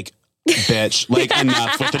tell like, bitch, like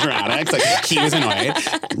enough with the dramatics. Like he was annoyed.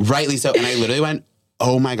 Rightly so. And I literally went,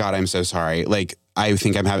 oh my God, I'm so sorry. Like, I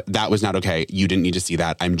think that was not okay. You didn't need to see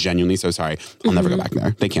that. I'm genuinely so sorry. I'll never go back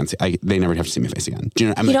there. They can't see, they never have to see my face again. Do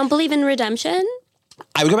you know? You don't believe in redemption?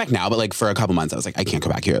 I would go back now, but like for a couple months, I was like, I can't go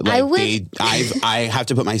back here. Like I have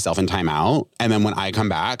to put myself in timeout. And then when I come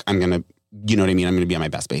back, I'm going to, you know what I mean? I'm going to be on my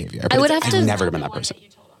best behavior. But I've never been that person.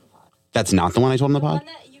 That's not the one I told on the pod?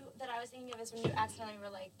 That I was thinking of is when you accidentally were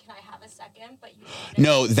like, can I have a second? But you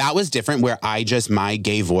No, that was different where my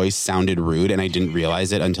gay voice sounded rude and I didn't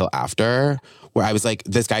realize it until after. Where I was like,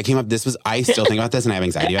 this guy came up, I still think about this and I have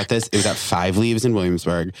anxiety about this. It was at 5 Leaves in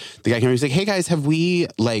Williamsburg. The guy came up, he was like, hey guys,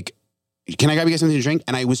 can I grab you guys something to drink?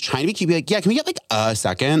 And I was trying to be cute, be like, yeah, can we get like a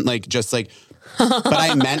second? Like, just like, But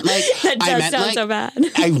I meant like That does I meant sound like so bad.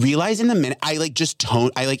 I realized in the minute I like just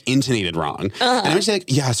intonated wrong. And I was like,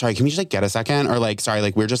 yeah, sorry, can we just like get a second? Or like, sorry,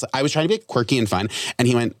 like I was trying to be quirky and fun. And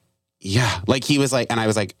he went, yeah. Like he was like, and I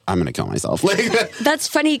was like, I'm gonna kill myself. Like That's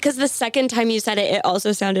funny because the second time you said it, it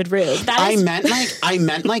also sounded rude. I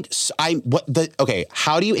meant like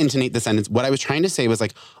how do you intonate the sentence? What I was trying to say was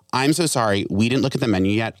like, I'm so sorry, we didn't look at the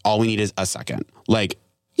menu yet. All we need is a second. Like,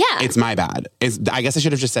 yeah, it's my bad. I guess I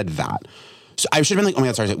should have just said that. So I should have been like, oh my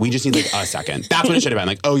God, sorry, we just need like a second. That's what it should have been.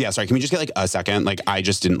 Like, oh yeah, sorry, can we just get like a second? Like, I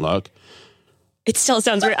just didn't look. It still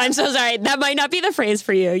sounds rude. I'm so sorry. That might not be the phrase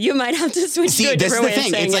for you. You might have to switch to a different way of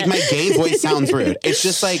saying it. It's like my gay voice sounds rude. It's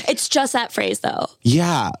just like... It's just that phrase, though.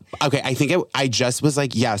 Yeah. Okay, I think I just was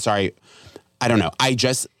like, yeah, sorry. I don't know.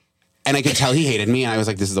 And I could tell he hated me, and I was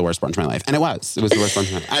like, this is the worst brunch of my life. And it was. It was the worst brunch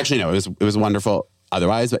of my life. Actually, no, it was wonderful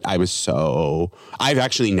otherwise, but I've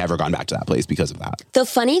actually never gone back to that place because of that. The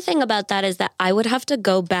funny thing about that is that I would have to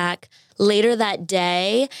go back later that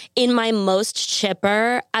day in my most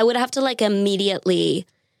chipper. I would have to like immediately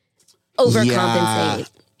overcompensate. Yeah.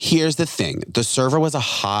 Here's the thing. The server was a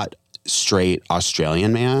hot, straight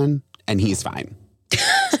Australian man, and he's fine.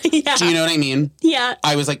 Yeah. Do you know what I mean? Yeah.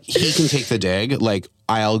 I was like, he can take the dig. Like,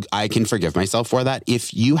 I can forgive myself for that.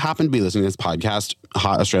 If you happen to be listening to this podcast,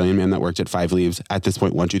 hot Australian man that worked at Five Leaves at this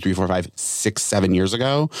point, 1, 2, 3, 4, 5, 6, 7 years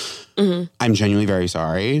ago, I'm genuinely very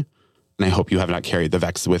sorry. And I hope you have not carried the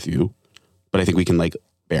vex with you. But I think we can like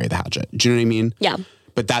bury the hatchet. Do you know what I mean? Yeah.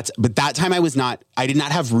 But that time I did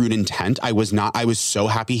not have rude intent. I was so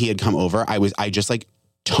happy he had come over. I just like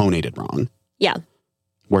tonated wrong. Yeah.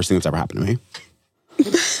 Worst thing that's ever happened to me.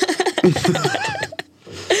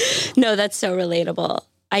 No, that's so relatable.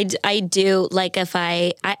 I do, like, if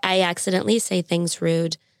I accidentally say things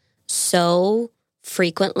rude so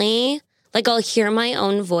frequently, like I'll hear my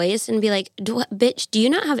own voice and be like, bitch, do you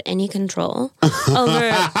not have any control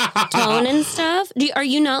over tone and stuff? Are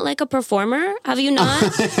you not like a performer? Have you not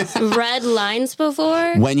read lines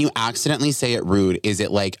before? When you accidentally say it rude, is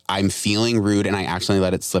it like I'm feeling rude and I accidentally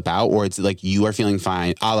let it slip out? Or it's like you are feeling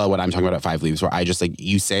fine, a la what I'm talking about at Five Leaves, where I just like,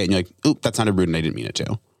 you say it and you're like, oop, that sounded rude and I didn't mean it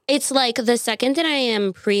to. It's like the second that I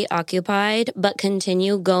am preoccupied but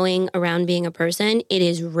continue going around being a person, it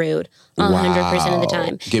is rude 100% of the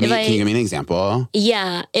time. Can you give me an example?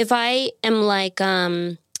 Yeah. If I am like, I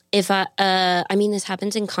mean, this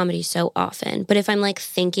happens in comedy so often, but if I'm like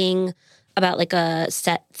thinking about like a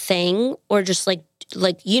set thing or just like,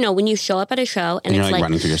 you know, when you show up at a show and it's like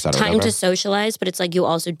running through your set time to socialize, but it's like you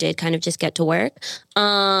also did kind of just get to work.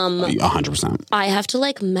 100%. I have to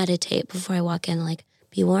like meditate before I walk in, like,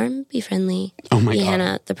 be warm, be friendly. Oh my God.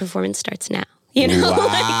 Hannah, the performance starts now. You know?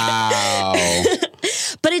 Wow.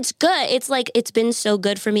 But it's good. It's like, it's been so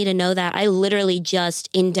good for me to know that. I literally just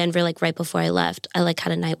in Denver, like right before I left, I like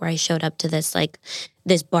had a night where I showed up to this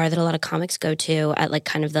bar that a lot of comics go to at like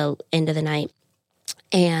kind of the end of the night.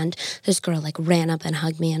 And this girl like ran up and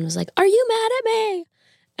hugged me and was like, "Are you mad at me?"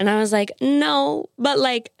 And I was like, "No, but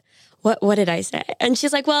like, what did I say?" And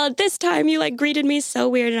she's like, "Well, this time you like greeted me so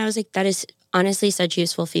weird." And I was like, "That is honestly such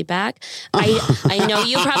useful feedback. I know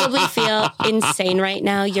you probably feel insane right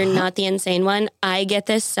now. You're not the insane one. I get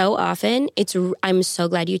this so often. I'm so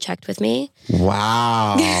glad you checked with me."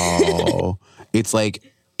 Wow. It's like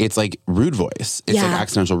rude voice. It's like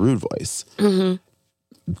accidental rude voice. Mm-hmm.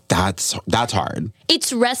 That's hard.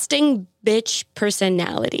 It's resting bitch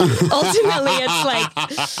personality. Ultimately, it's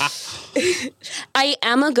like I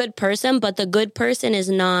am a good person, but the good person is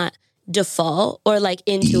not default or like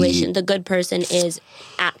intuition. The good person is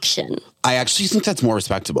action. I actually think that's more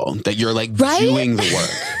respectable, that you're like doing the work.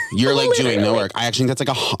 You're like doing the work. I actually think that's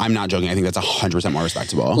like I'm not joking. I think that's 100% more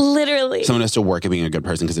respectable. Literally. Someone has to work at being a good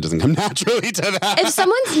person because it doesn't come naturally to them. If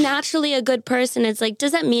someone's naturally a good person, it's like,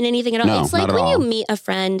 does that mean anything at all? No, it's like not at when all. you meet a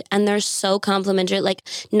friend and they're so complimentary, like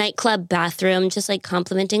nightclub bathroom, just like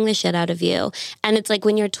complimenting the shit out of you. And it's like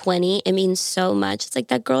when you're 20, it means so much. It's like,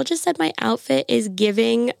 that girl just said my outfit is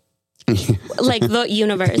giving like the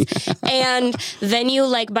universe. And then you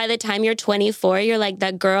like, by the time you're 24, you're like,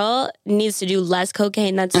 that girl needs to do less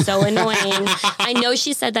cocaine. That's so annoying. I know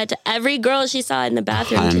she said that to every girl she saw in the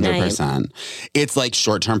bathroom 100%. Tonight. It's like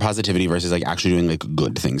short-term positivity versus like actually doing like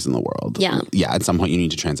good things in the world. Yeah. Yeah, at some point you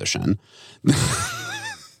need to transition.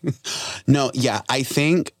 No, yeah, I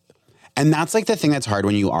think, and that's like the thing that's hard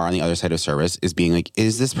when you are on the other side of service, is being like,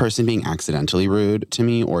 is this person being accidentally rude to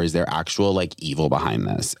me, or is there actual like evil behind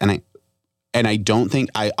this? And I don't think,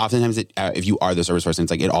 oftentimes if you are the service person,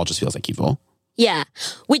 it's like, it all just feels like evil. Yeah.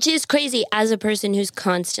 Which is crazy as a person who's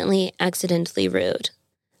constantly accidentally rude.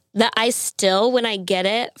 That I still, when I get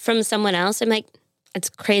it from someone else, I'm like, it's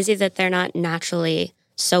crazy that they're not naturally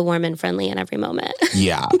so warm and friendly in every moment.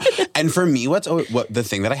 Yeah. And for me, what the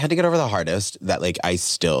thing that I had to get over the hardest that like I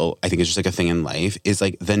think it's just like a thing in life is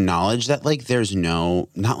like the knowledge that like there's not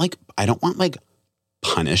like, I don't want like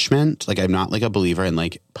punishment. Like I'm not like a believer in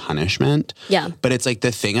like punishment. Yeah. But it's like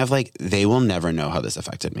the thing of like, they will never know how this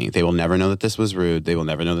affected me. They will never know that this was rude. They will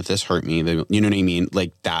never know that this hurt me. You know what I mean?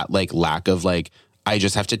 Like that like lack of like, I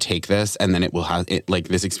just have to take this and then it will have it like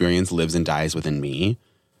this experience lives and dies within me.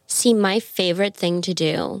 See, my favorite thing to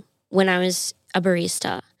do when I was a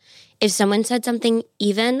barista, if someone said something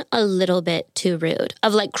even a little bit too rude,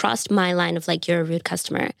 of like crossed my line of like, you're a rude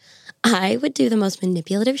customer, I would do the most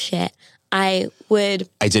manipulative shit. I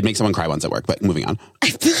did make someone cry once at work, but moving on.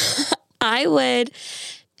 I would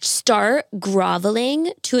start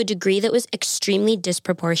groveling to a degree that was extremely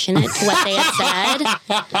disproportionate to what they had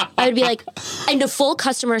said. I would be like, in a full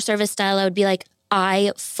customer service style, I would be like,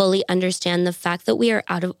 I fully understand the fact that we are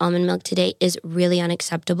out of almond milk today is really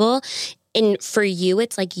unacceptable. And for you,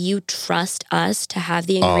 it's like you trust us to have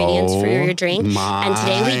the ingredients for your drink. And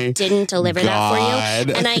today we didn't deliver that for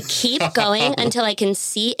you. And I keep going until I can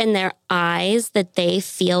see in their eyes that they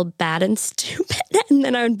feel bad and stupid. And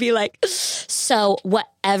then I would be like, so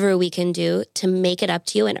whatever we can do to make it up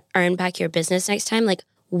to you and earn back your business next time, like,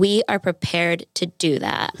 we are prepared to do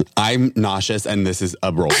that. I'm nauseous, and this is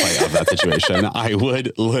a role play of that situation. I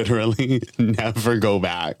would literally never go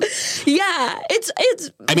back. Yeah, it's.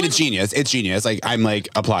 I mean, it's genius. It's genius. Like I'm like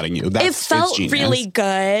applauding you. It felt really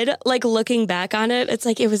good. Like looking back on it, it's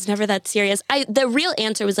like it was never that serious. The real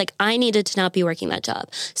answer was like I needed to not be working that job.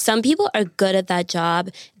 Some people are good at that job.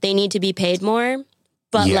 They need to be paid more.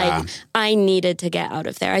 But like, I needed to get out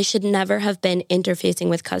of there. I should never have been interfacing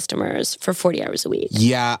with customers for 40 hours a week.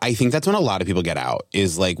 Yeah, I think that's when a lot of people get out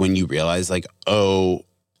is like when you realize like, oh,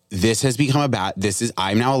 this has become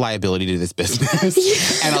I'm now a liability to this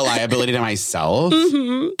business and a liability to myself.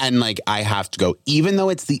 Mm-hmm. And like, I have to go, even though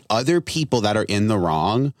it's the other people that are in the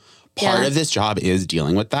wrong. Part of this job is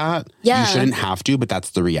dealing with that. Yeah. You shouldn't have to, but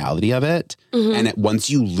that's the reality of it. Mm-hmm. And once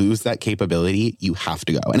you lose that capability, you have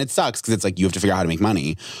to go. And it sucks because it's like you have to figure out how to make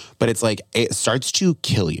money. But it's like it starts to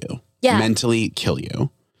kill you. Yeah. Mentally kill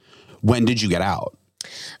you. When did you get out?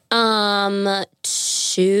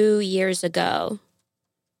 2 years ago.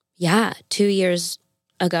 Yeah, 2 years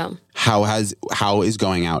ago. How is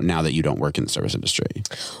going out now that you don't work in the service industry?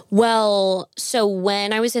 Well, so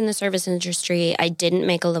when I was in the service industry, I didn't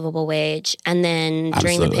make a livable wage. And then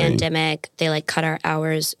during the pandemic, they like cut our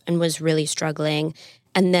hours and was really struggling.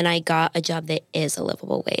 And then I got a job that is a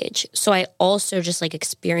livable wage. So I also just like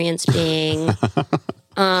experienced being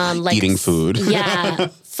like eating food. Yeah.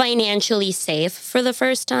 Financially safe for the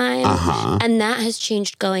first time. Uh-huh. And that has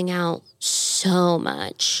changed going out so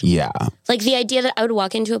much. Yeah. Like the idea that I would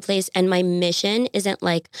walk into a place and my mission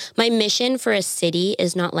for a city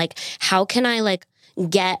is not like, how can I like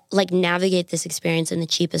navigate this experience in the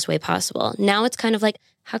cheapest way possible? Now it's kind of like,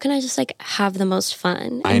 how can I just like have the most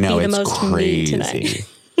fun and be the most crazy. Me tonight?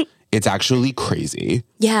 It's actually crazy.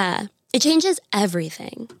 Yeah. It changes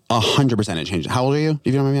everything. 100% it changes. How old are you? If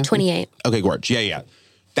you don't mind me asking? 28. Okay, gorge. Yeah.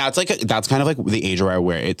 That's kind of like the age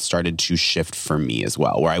where it started to shift for me as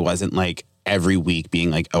well, where I wasn't like every week being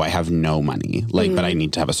like, oh, I have no money, like, but I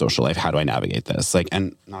need to have a social life. How do I navigate this? Like,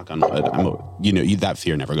 and knock on wood, that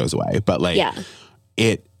fear never goes away. But like,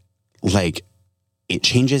 it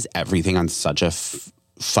changes everything on such a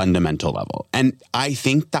fundamental level. And I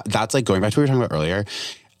think that's like going back to what we were talking about earlier.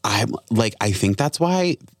 I think that's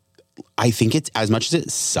why. I think it's as much as it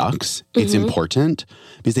sucks, it's important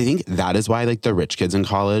because I think that is why like the rich kids in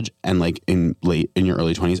college and like in your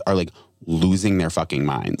early 20s are like losing their fucking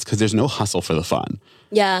minds because there's no hustle for the fun.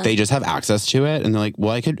 Yeah. They just have access to it and they're like,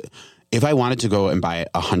 well, I could, if I wanted to go and buy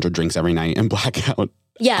 100 drinks every night and black out,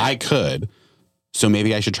 I could. So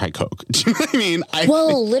maybe I should try Coke. Do you know what I mean?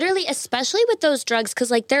 Literally, especially with those drugs, because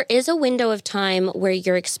like there is a window of time where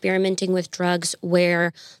you're experimenting with drugs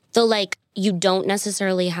where you don't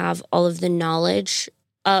necessarily have all of the knowledge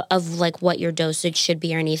of like what your dosage should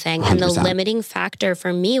be or anything. 100%. And the limiting factor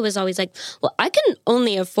for me was always like, well, I can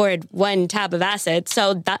only afford 1 tab of acid.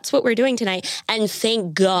 So that's what we're doing tonight. And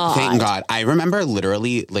thank God. Thank God. I remember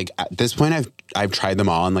literally like at this point I've tried them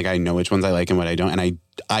all and like I know which ones I like and what I don't. And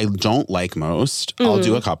I don't like most. Mm-hmm. I'll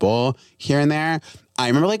do a couple here and there.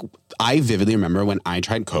 I vividly remember when I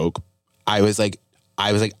tried Coke, I was like,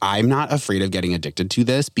 I'm not afraid of getting addicted to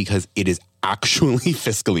this because it is actually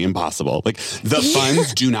fiscally impossible. Like the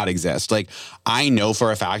funds do not exist. Like I know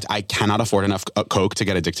for a fact I cannot afford enough Coke to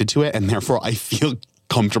get addicted to it. And therefore I feel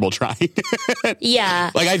comfortable trying.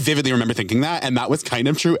 Yeah. Like I vividly remember thinking that, and that was kind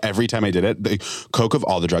of true every time I did it. The Coke of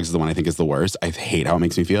all the drugs is the one I think is the worst. I hate how it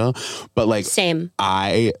makes me feel. But like Same.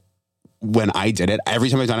 When I did it, every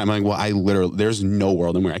time I've done it, I'm like, well, there's no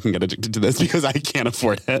world in where I can get addicted to this because I can't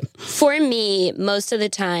afford it. For me, most of the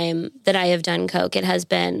time that I have done Coke, it has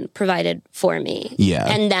been provided for me. Yeah.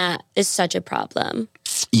 And that is such a problem.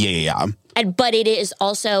 Yeah. But it is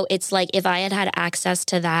also, it's like if I had access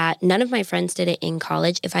to that, none of my friends did it in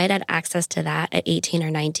college. If I had access to that at 18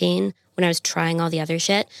 or 19, when I was trying all the other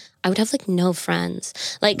shit, I would have like no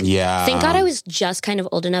friends. Like, thank God I was just kind of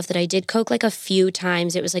old enough that I did Coke like a few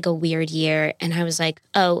times. It was like a weird year. And I was like,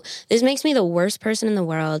 oh, this makes me the worst person in the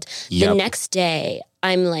world. Yep. The next day,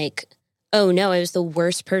 I'm like, oh no, I was the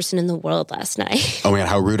worst person in the world last night. Oh my God,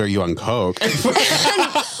 how rude are you on Coke?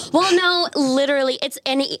 Well, no, literally,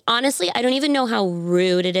 honestly, I don't even know how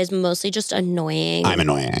rude it is. Mostly just annoying. I'm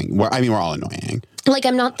annoying. We're all annoying. Like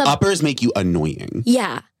I'm not the uppers make you annoying.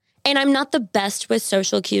 Yeah. And I'm not the best with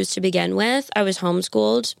social cues to begin with. I was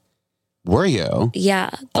homeschooled. Were you?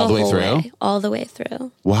 Yeah. All the way through? All the way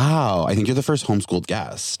through. Wow. I think you're the first homeschooled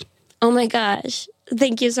guest. Oh my gosh.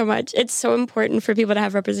 Thank you so much. It's so important for people to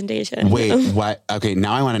have representation. Wait, what? Okay,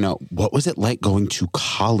 now I want to know, what was it like going to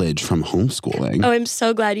college from homeschooling? Oh, I'm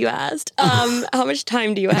so glad you asked. How much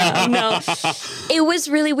time do you have? No, it was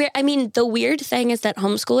really weird. I mean, the weird thing is that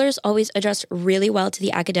homeschoolers always adjust really well to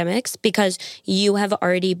the academics because you have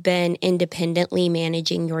already been independently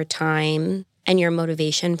managing your time and your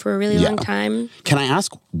motivation for a really long time. Can I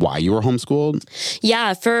ask why you were homeschooled?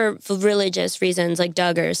 Yeah, for religious reasons, like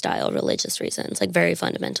Duggar style religious reasons, like very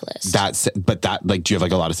fundamentalist. Do you have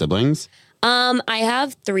like a lot of siblings? I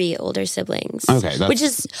have 3 older siblings. Okay.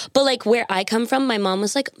 But like where I come from, my mom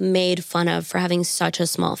was like made fun of for having such a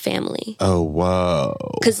small family. Oh, whoa.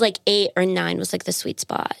 Because like 8 or 9 was like the sweet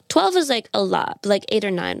spot. 12 was like a lot, but like 8 or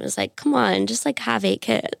 9 was like, come on, just like have 8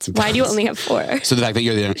 kids. Why do you only have 4? So the fact that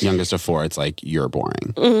you're the youngest of 4, it's like you're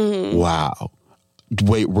boring. Mm-hmm. Wow.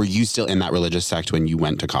 Wait, were you still in that religious sect when you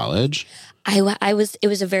went to college? It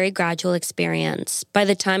was a very gradual experience. By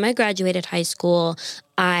the time I graduated high school,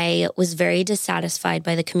 I was very dissatisfied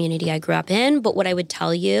by the community I grew up in. But what I would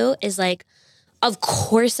tell you is like, of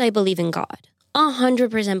course I believe in God.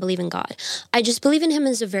 100% believe in God. I just believe in him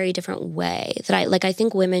as a very different way that I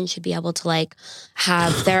think women should be able to like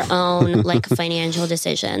have their own like financial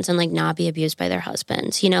decisions and like not be abused by their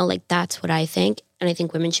husbands. You know, like that's what I think. And I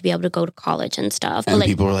think women should be able to go to college and stuff. And but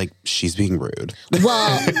people were like, she's being rude.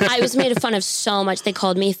 Well, I was made fun of so much. They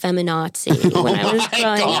called me feminazi when I was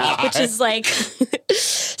growing up, which is like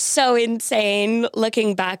so insane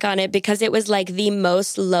looking back on it because it was like the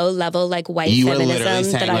most low level like white you feminism were literally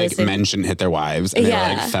saying that I was like men shouldn't hit their wives and they were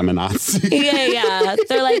like feminazi. Yeah.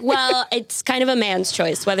 They're like, well, it's kind of a man's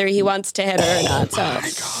choice whether he wants to hit her or not.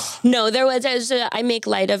 So no, I make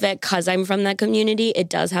light of it because I'm from that community. It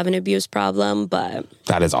does have an abuse problem, but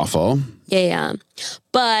that is awful. Yeah.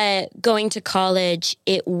 But going to college,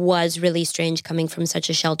 it was really strange coming from such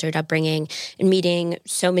a sheltered upbringing and meeting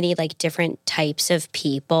so many like different types of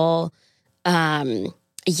people. I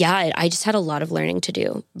just had a lot of learning to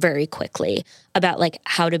do very quickly about like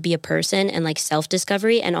how to be a person and like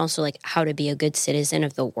self-discovery and also like how to be a good citizen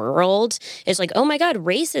of the world. It's like, oh my God,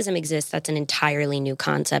 racism exists. That's an entirely new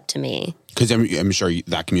concept to me. Because I'm sure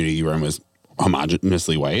that community you were in was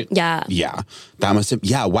homogeneously white. Yeah. Yeah. That must have,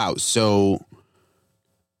 wow. So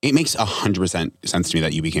it makes 100% sense to me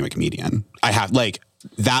that you became a comedian. I have like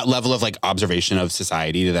that level of like observation of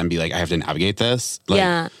society to then be like, I have to navigate this. Like,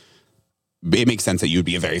 yeah. It makes sense that you would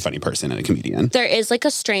be a very funny person and a comedian. There is like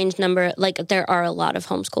a strange number, like there are a lot of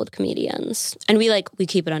homeschooled comedians and we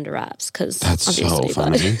keep it under wraps because that's so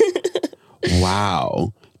funny.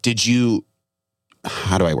 Wow.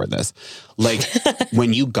 How do I word this? Like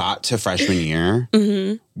when you got to freshman year,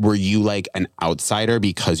 were you like an outsider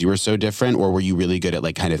because you were so different or were you really good at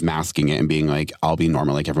like kind of masking it and being like, I'll be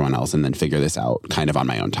normal like everyone else and then figure this out kind of on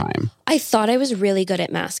my own time? I thought I was really good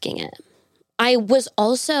at masking it. I was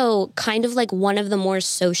also kind of like one of the more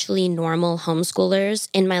socially normal homeschoolers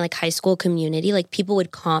in my like high school community. Like people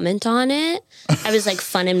would comment on it. I was like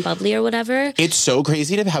fun and bubbly or whatever. It's so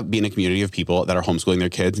crazy to be in a community of people that are homeschooling their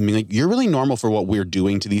kids and being like, you're really normal for what we're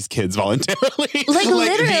doing to these kids voluntarily. Like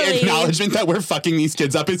literally. The acknowledgement that we're fucking these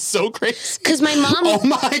kids up is so crazy. Because my mom. Oh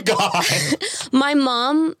my God. My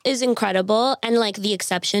mom is incredible and like the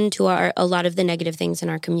exception to a lot of the negative things in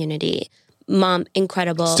our community. Mom,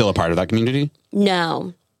 incredible. Still a part of that community?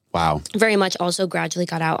 No. Wow. very much also gradually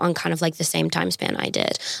got out on kind of like the same time span I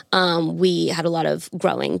did. We had a lot of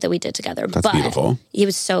growing that we did together. That's beautiful. He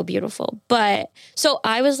was so beautiful. But so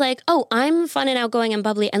I was like, oh, I'm fun and outgoing and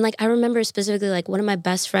bubbly. And like, I remember specifically like one of my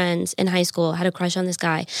best friends in high school had a crush on this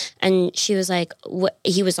guy. And she was like,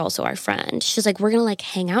 he was also our friend. She's like, we're going to like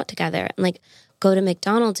hang out together and like go to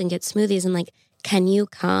McDonald's and get smoothies and like, can you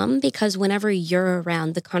come? Because whenever you're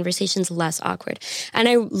around, the conversation's less awkward. And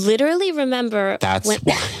I literally remember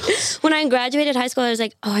when I graduated high school, I was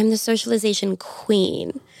like, oh, I'm the socialization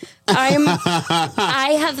queen.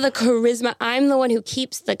 I have the charisma. I'm the one who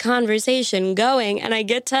keeps the conversation going. And I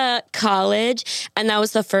get to college, and that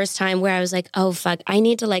was the first time where I was like, oh, fuck, I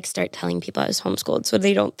need to like start telling people I was homeschooled so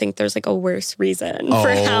they don't think there's like a worse reason for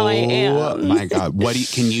how I am. Oh my God.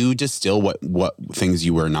 Can you distill what things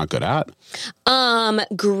you were not good at?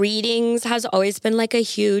 Greetings has always been like a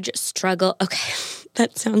huge struggle. Okay.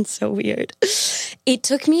 That sounds so weird. It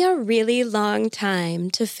took me a really long time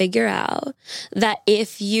to figure out that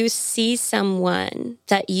if you see someone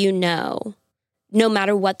that you know, no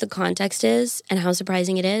matter what the context is and how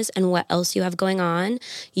surprising it is and what else you have going on,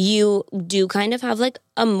 you do kind of have like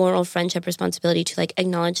a moral friendship responsibility to like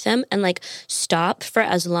acknowledge them and like stop for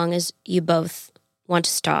as long as you both want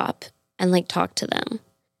to stop and like talk to them.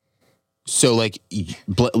 So like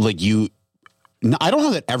you... No, I don't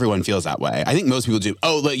know that everyone feels that way. I think most people do.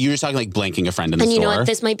 Oh, like you're just talking like blanking a friend in the store. And you know what?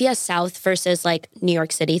 This might be a South versus like New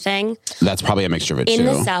York City thing. That's probably a mixture of it too. In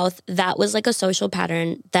the South, that was like a social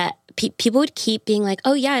pattern that people would keep being like,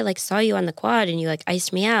 oh yeah, I like saw you on the quad and you like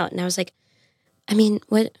iced me out. And I was like, I mean,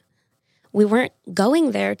 what? We weren't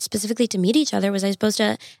going there specifically to meet each other. Was I supposed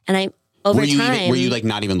to? And I... Over time, were you like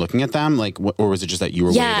not even looking at them? Like, or was it just that you were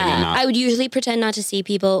waiting and not? I would usually pretend not to see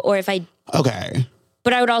people, or if I... Okay.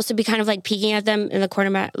 But I would also be kind of like peeking at them in the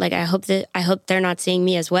corner, like I hope they're not seeing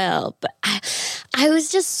me as well. But I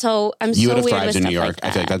was just so you so would have weird thrived with in stuff New York. like that.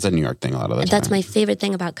 I feel like that's a New York thing a lot of the time. That's my favorite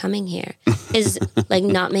thing about coming here is like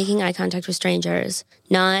not making eye contact with strangers,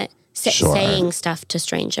 not saying stuff to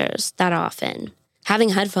strangers that often. Having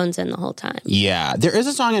headphones in the whole time. Yeah. There is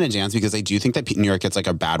a song and a dance because I do think that New York gets like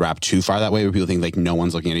a bad rap too far that way where people think like no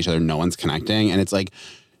one's looking at each other, no one's connecting. And it's like,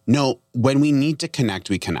 no, when we need to connect,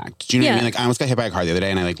 we connect. Do you know what I mean? Like I almost got hit by a car the other day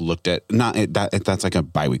and I like looked at, that's like a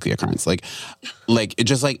bi-weekly occurrence. Like it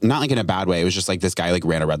just like, not like in a bad way. It was just like this guy like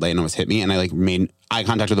ran a red light and almost hit me. And I like made eye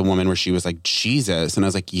contact with a woman where she was like, Jesus. And I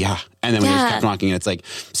was like, yeah. And then we just kept walking and it's like,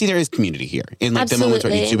 see, there is community here in like the moments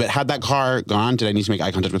where I need to. But had that car gone, did I need to make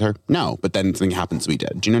eye contact with her? No. But then something happened, so we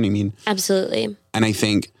did. Do you know what I mean? Absolutely. And I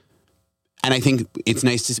think it's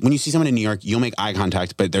nice to, when you see someone in New York, you'll make eye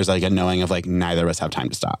contact, but there's like a knowing of like neither of us have time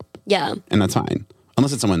to stop. Yeah. And that's fine.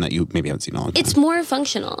 Unless it's someone that you maybe haven't seen in a long time. It's more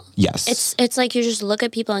functional. Yes. It's like you just look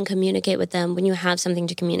at people and communicate with them when you have something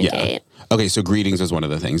to communicate. Yeah. Okay, so greetings was one of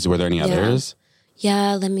the things. Were there any others?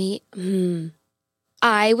 Yeah,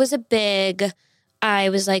 I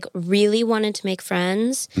was like really wanted to make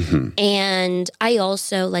friends. Mm-hmm. And I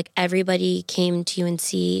also like everybody came to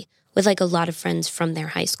UNC with like a lot of friends from their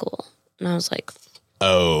high school. And I was like,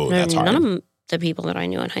 oh, that's hard. None of the people that I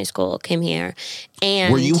knew in high school came here.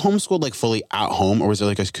 And were you homeschooled like fully at home or was there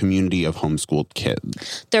like a community of homeschooled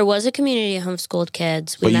kids? There was a community of homeschooled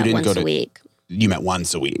kids. We met once a week. You met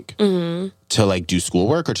once a week? Mm-hmm. To like do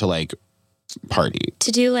schoolwork or to like party?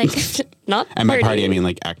 To do like, not and by party I mean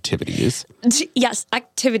like activities. Yes,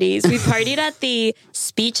 activities. We partied at the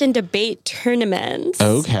speech and debate tournaments.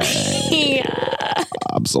 Okay. Yeah.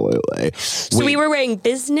 Absolutely. So we were wearing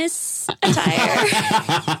business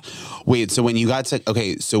attire. Wait, so when you got to,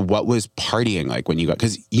 okay, so what was partying like when you got,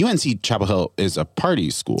 because UNC Chapel Hill is a party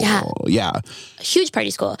school. Yeah. A huge party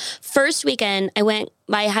school. First weekend,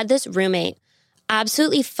 I had this roommate,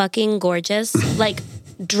 absolutely fucking gorgeous, like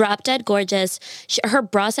drop dead gorgeous. Her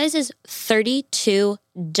bra size is 32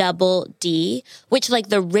 double D, which like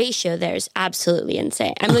the ratio there is absolutely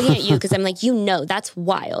insane. I'm looking at you because I'm like, that's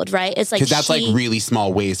wild, right? It's like, because that's like really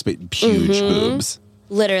small waist, but huge boobs.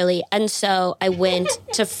 Literally. And so I went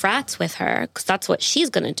to frats with her because that's what she's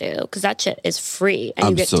going to do because that shit is free and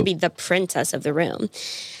you get to be the princess of the room.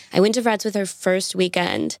 I went to frats with her first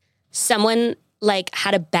weekend. Someone like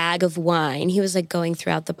had a bag of wine. He was like going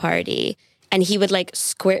throughout the party and he would like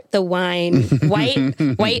squirt the wine, white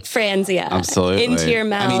Franzia into your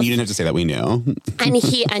mouth. I mean, you didn't have to say that, we knew.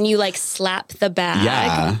 and you like slap the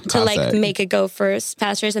bag to like make it go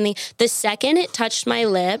faster or something. The second it touched my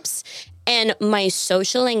lips, and my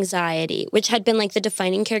social anxiety, which had been like the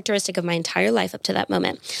defining characteristic of my entire life up to that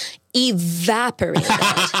moment, evaporated.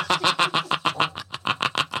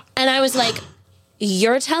 And I was like,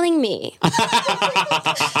 you're telling me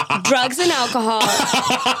drugs and alcohol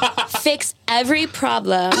fix every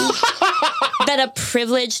problem that a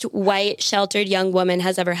privileged, white, sheltered young woman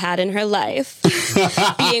has ever had in her life,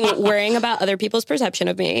 worrying about other people's perception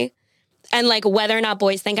of me, and like whether or not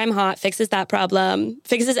boys think I'm hot, fixes that problem,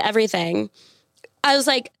 fixes everything. I was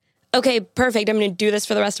like, okay, perfect. I'm going to do this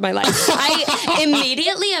for the rest of my life.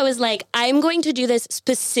 I was like, I'm going to do this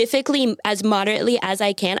specifically as moderately as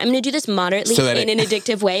I can. I'm going to do this moderately in an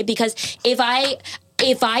addictive way, because if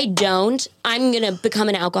I don't, I'm going to become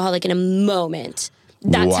an alcoholic in a moment.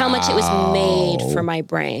 That's how much it was made for my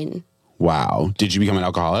brain. Wow. Did you become an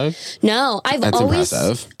alcoholic? No,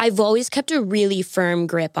 impressive. I've always kept a really firm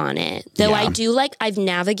grip on it. Though I do I've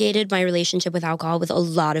navigated my relationship with alcohol with a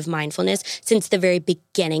lot of mindfulness since the very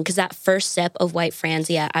beginning. Because that first sip of white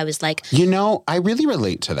Franzia, I was like, I really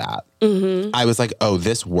relate to that. Mm-hmm. I was like, oh,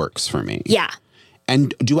 this works for me. Yeah.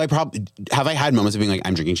 And have I had moments of being like,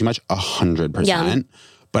 I'm drinking too much? 100%. Yeah.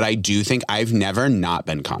 But I do think I've never not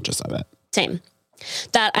been conscious of it. Same.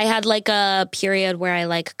 That I had like a period where I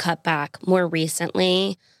like cut back more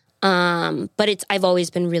recently. But I've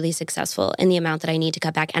always been really successful in the amount that I need to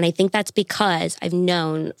cut back. And I think that's because I've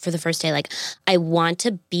known for the first day, like, I want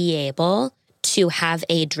to be able to have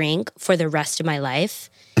a drink for the rest of my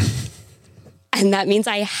life. And that means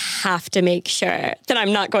I have to make sure that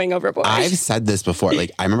I'm not going overboard. I've said this before. Like,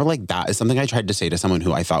 I remember like that is something I tried to say to someone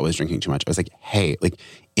who I thought was drinking too much. I was like, hey, like,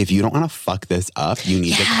 if you don't want to fuck this up, you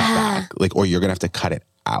need to cut back. Like, or you're going to have to cut it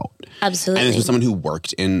out. Absolutely. And this was someone who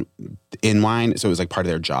worked in wine. So it was like part of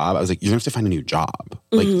their job. I was like, you're going to have to find a new job.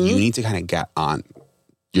 Like, you need to kind of get on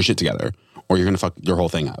your shit together or you're going to fuck your whole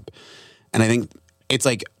thing up. And I think it's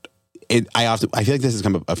like, I feel like this has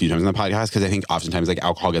come up a few times in the podcast because I think oftentimes like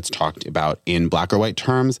alcohol gets talked about in black or white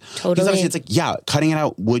terms. Totally. Because obviously it's like, yeah, cutting it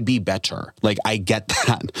out would be better. Like, I get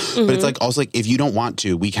that. But it's like also like if you don't want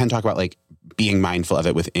to, we can talk about like being mindful of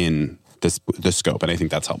it within the scope. And I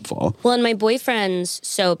think that's helpful. Well, and my boyfriend's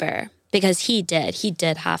sober because he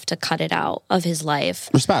did have to cut it out of his life.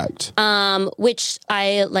 Respect. Which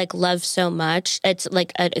I like love so much. It's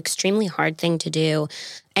like an extremely hard thing to do.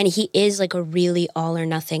 And he is like a really all or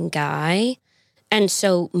nothing guy. And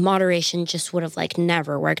so moderation just would have like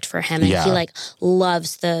never worked for him. And he like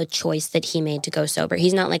loves the choice that he made to go sober.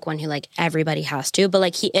 He's not like one who like everybody has to, but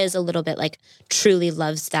like he is a little bit like truly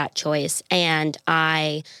loves that choice. And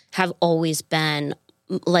I have always been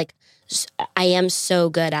like, I am so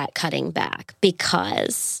good at cutting back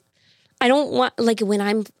because I don't want, like when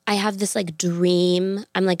I have this like dream,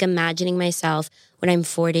 I'm like imagining myself when I'm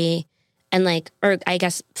 40 and like, or I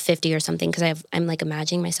guess 50 or something, because I'm like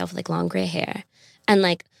imagining myself with like long gray hair and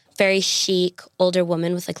like very chic older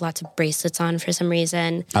woman with like lots of bracelets on for some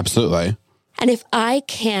reason. Absolutely. And if I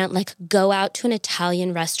can't like go out to an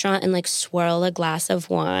Italian restaurant and like swirl a glass of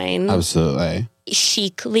wine, absolutely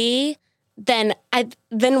chicly, then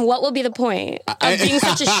what will be the point of being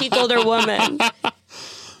such a chic older woman?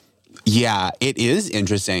 Yeah, it is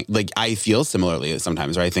interesting. Like, I feel similarly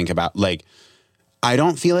sometimes where I think about, like, I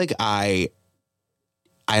don't feel like I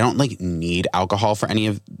don't, like, need alcohol for any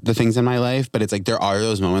of the things in my life, but it's like there are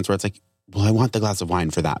those moments where it's like, well, I want the glass of wine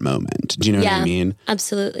for that moment. Do you know what I mean?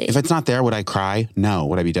 Absolutely. If it's not there, would I cry? No.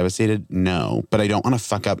 Would I be devastated? No. But I don't want to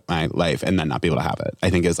fuck up my life and then not be able to have it. I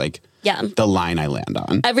think is like the line I land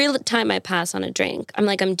on. Every time I pass on a drink, I'm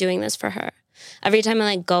like, I'm doing this for her. Every time I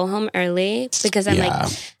like go home early because I'm like,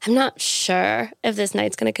 I'm not sure if this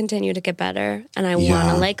night's going to continue to get better. And I want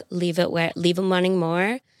to like leave them wanting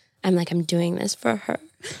more. I'm like, I'm doing this for her.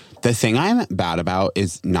 The thing I'm bad about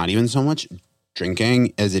is not even so much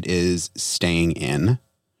drinking as it is staying in.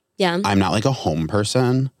 Yeah. I'm not like a home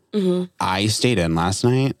person. Mm-hmm. I stayed in last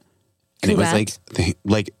night and Congrats. It was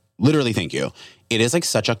like literally, thank you. It is like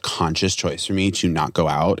such a conscious choice for me to not go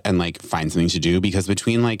out and like find something to do because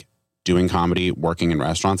between like doing comedy, working in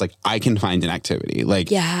restaurants, like I can find an activity. Like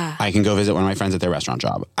I can go visit one of my friends at their restaurant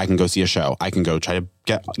job. I can go see a show. I can go try to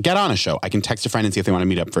get on a show. I can text a friend and see if they want to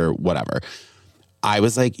meet up for whatever. I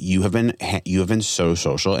was like, you have been so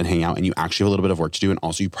social and hang out and you actually have a little bit of work to do. And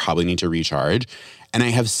also you probably need to recharge. And I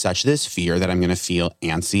have such this fear that I'm going to feel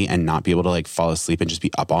antsy and not be able to like fall asleep and just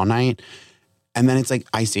be up all night. And then it's like,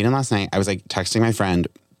 I stayed in last night. I was like texting my friend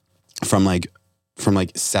from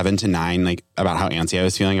 7 to 9, like about how antsy I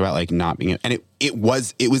was feeling about like not being, and it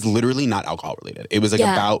was literally not alcohol related. It was like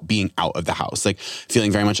about being out of the house, like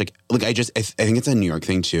feeling very much like I think it's a New York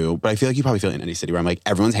thing too, but I feel like you probably feel it in any city where I'm like,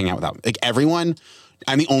 everyone's hanging out without, like everyone,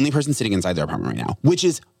 I'm the only person sitting inside their apartment right now, which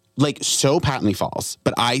is like so patently false,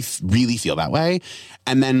 but I really feel that way.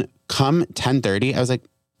 And then come 10:30, I was like,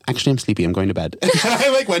 actually, I'm sleepy. I'm going to bed. I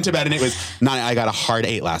like went to bed and it was not, I got a hard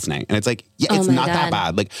 8 last night. And it's like, yeah, it's not that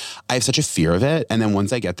bad. Like I have such a fear of it. And then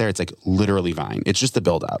once I get there, it's like literally fine. It's just the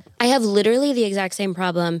buildup. I have literally the exact same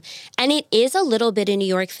problem. And it is a little bit a New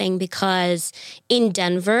York thing because in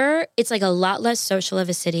Denver, it's like a lot less social of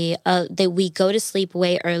a city. We go to sleep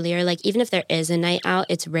way earlier. Like even if there is a night out,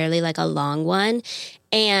 it's rarely like a long one.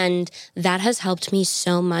 And that has helped me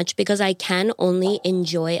so much because I can only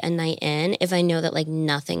enjoy a night in if I know that like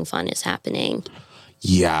nothing fun is happening.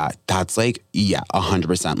 Yeah, that's like,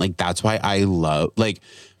 100%. Like that's why I love, like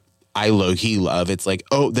I low-key love, it's like,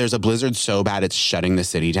 oh, there's a blizzard so bad it's shutting the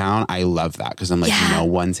city down. I love that because I'm like, no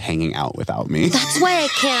one's hanging out without me. That's why I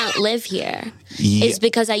can't live here. It's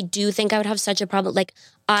because I do think I would have such a problem. Like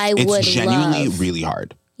it's genuinely really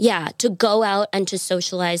hard. Yeah, to go out and to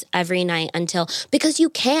socialize every night because you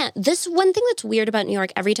can't. This one thing that's weird about New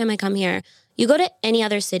York, every time I come here, you go to any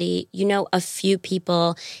other city, you know a few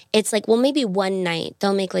people. It's like, well, maybe one night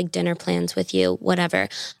they'll make like dinner plans with you, whatever.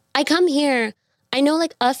 I come here, I know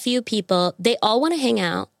like a few people, they all want to hang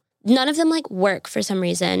out. None of them like work for some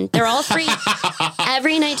reason. They're all free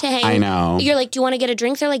every night to hang. I know. You're like, do you want to get a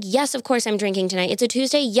drink? They're like, yes, of course I'm drinking tonight. It's a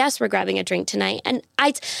Tuesday. Yes, we're grabbing a drink tonight. And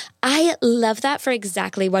I love that for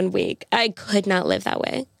exactly 1 week. I could not live that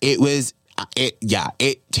way.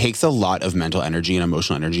 It takes a lot of mental energy and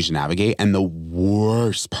emotional energy to navigate. And the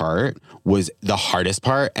worst part was the hardest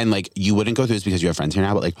part. And like, you wouldn't go through this because you have friends here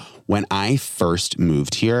now, but like when I first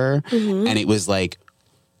moved here and it was like,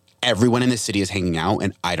 everyone in the city is hanging out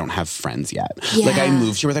and I don't have friends yet. Yeah. Like I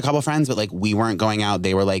moved here with a couple of friends, but like we weren't going out.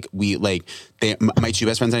 They were like, my 2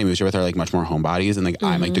 best friends that I moved here with are like much more homebodies and like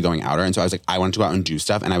I'm like the going outer. And so I was like, I wanted to go out and do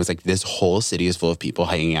stuff. And I was like, this whole city is full of people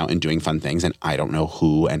hanging out and doing fun things. And I don't know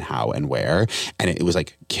who and how and where. And it was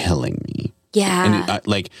like killing me. Yeah. And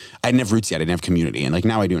like I didn't have roots yet. I didn't have community. And like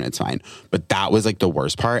now I do and it's fine. But that was like the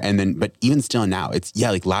worst part. And then, but even still now it's,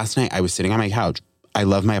 like last night I was sitting on my couch. I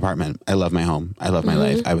love my apartment. I love my home. I love my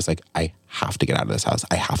life. I was like, I have to get out of this house.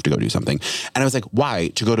 I have to go do something. And I was like, why?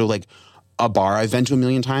 To go to like a bar I've been to 1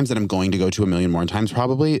 million times that I'm going to go to 1 million more times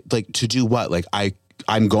probably? Like to do what? Like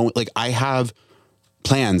I'm going, like I have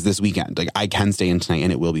plans this weekend. Like I can stay in tonight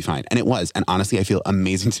and it will be fine. And it was. And honestly, I feel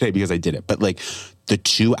amazing today because I did it. But like the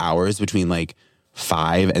 2 hours between like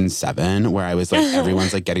 5 and 7 where I was like,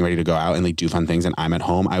 everyone's like getting ready to go out and like do fun things and I'm at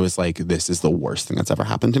home. I was like, this is the worst thing that's ever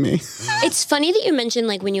happened to me. It's funny that you mentioned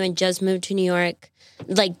like when you had just moved to New York,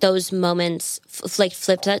 like those moments like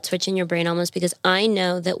flipped that switch in your brain almost because I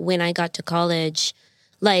know that when I got to college,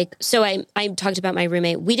 like, so I talked about my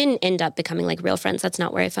roommate. We didn't end up becoming like real friends. That's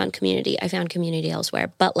not where I found community. I found community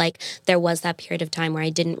elsewhere. But like there was that period of time where I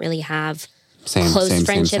didn't really have close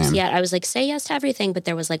friendships yet. I was like, say yes to everything. But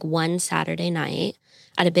there was like one Saturday night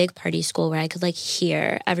at a big party school where I could like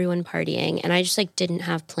hear everyone partying and I just like didn't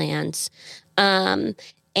have plans. And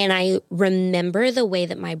I remember the way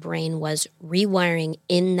that my brain was rewiring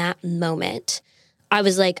in that moment. I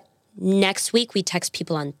was like, next week we text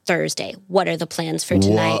people on Thursday. What are the plans for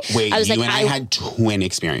tonight? Wait, I was you like, and I had twin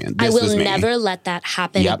experience. I will never let that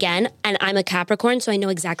happen again. And I'm a Capricorn, so I know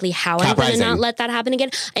exactly how I'm going to not let that happen again.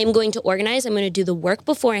 I'm going to organize. I'm going to do the work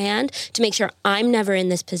beforehand to make sure I'm never in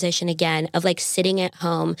this position again of like sitting at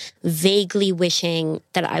home, vaguely wishing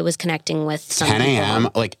that I was connecting with some 10 people. a.m.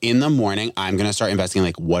 Like in the morning, I'm going to start investigating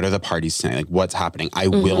like what are the parties tonight? Like what's happening? I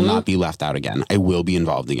will not be left out again. I will be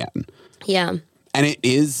involved again. Yeah. And it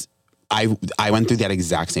is... I went through that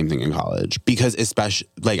exact same thing in college because especially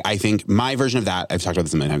like I think my version of that, I've talked about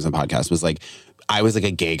this a million times on the podcast, was like I was like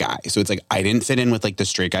a gay guy. So it's like I didn't fit in with like the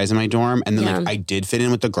straight guys in my dorm. And then like I did fit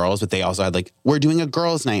in with the girls, but they also had like, we're doing a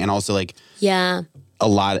girls' night. And also like a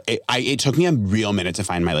lot. It took me a real minute to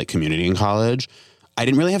find my like community in college. I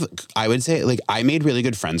didn't really have, I would say, like, I made really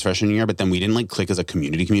good friends freshman year, but then we didn't, like, click as a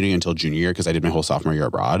community until junior year because I did my whole sophomore year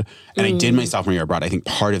abroad. And I did my sophomore year abroad. I think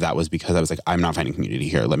part of that was because I was like, I'm not finding community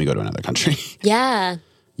here. Let me go to another country. Yeah.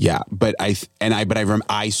 Yeah. But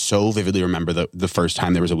I so vividly remember the first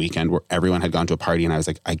time there was a weekend where everyone had gone to a party and I was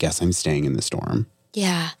like, I guess I'm staying in this dorm.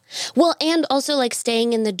 Yeah. Well, and also like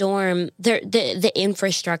staying in the dorm, the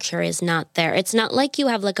infrastructure is not there. It's not like you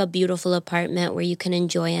have like a beautiful apartment where you can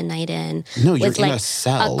enjoy a night in. No, you're with in like a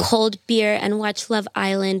cell. A cold beer and watch Love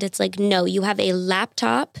Island. It's like, no, you have a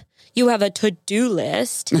laptop, you have a to-do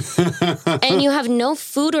list, and you have no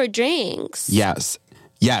food or drinks. Yes.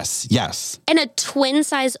 And a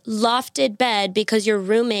twin-size lofted bed because your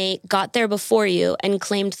roommate got there before you and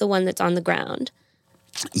claimed the one that's on the ground.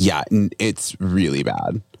 Yeah, it's really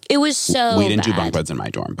bad. It was so We didn't bad. do bunk beds in my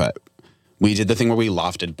dorm, but we did the thing where we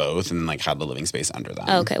lofted both and like had the living space under them.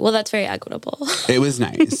 Okay, well, that's very equitable. It was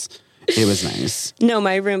nice. It was nice. No,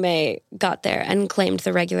 my roommate got there and claimed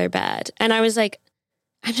the regular bed. And I was like,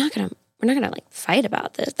 we're not gonna like fight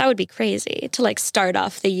about this. That would be crazy to like start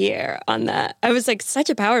off the year on that. I was like,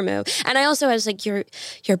 such a power move. And I was like, your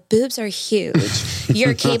boobs are huge.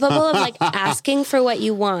 You're capable of like asking for what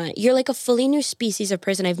you want. You're like a fully new species of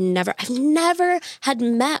person. I've never had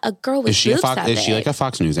met a girl with boobs that big. Is she like a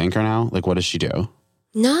Fox News anchor now? Like, what does she do?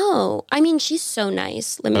 No, I mean, she's so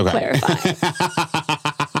nice. Let me clarify.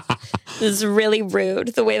 This is really rude,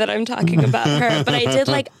 the way that I'm talking about her. But I did,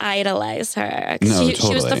 like, idolize her. No,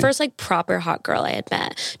 she was the first, like, proper hot girl I had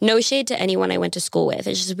met. No shade to anyone I went to school with.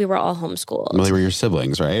 It's just we were all homeschooled. Well, they were your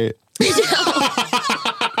siblings, right?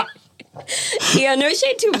 Yeah, no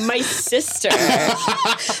shade to my sister.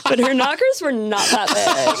 But her knockers were not that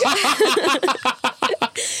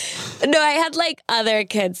big. No, I had, like, other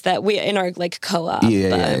kids that we, in our, like, co-op.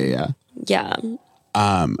 Yeah.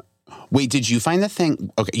 Wait, did you find the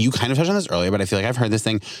thing? Okay, you kind of touched on this earlier, but I feel like I've heard this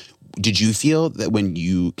thing. Did you feel that when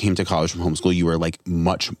you came to college from homeschool, you were like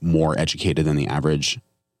much more educated than the average?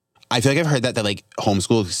 I feel like I've heard that like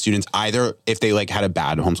homeschool students, either if they like had a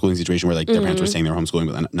bad homeschooling situation where like their parents were saying they were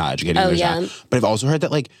homeschooling but not educating their child. But I've also heard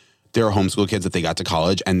that like there are homeschool kids that they got to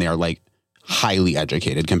college and they're like highly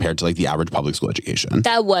educated compared to like the average public school education.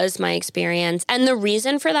 That was my experience. And the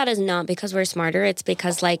reason for that is not because we're smarter. It's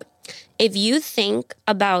because like if you think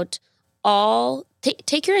about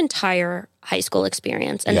take your entire high school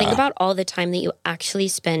experience and think about all the time that you actually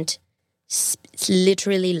spent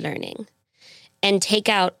literally learning and take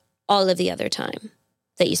out all of the other time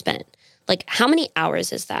that you spent. Like, how many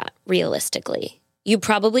hours is that realistically? You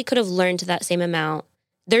probably could have learned that same amount.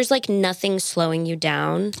 There's like nothing slowing you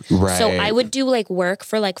down. Right. So I would do like work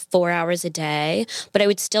for like 4 hours a day, but I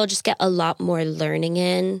would still just get a lot more learning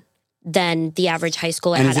in than the average high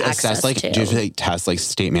schooler had access like, to. Do you have to like test, like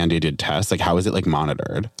state mandated tests? Like how is it like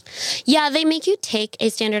monitored? Yeah, they make you take a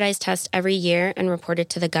standardized test every year and report it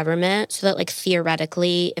to the government so that like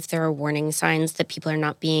theoretically, if there are warning signs that people are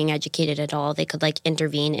not being educated at all, they could like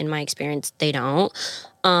intervene. In my experience, they don't.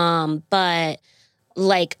 But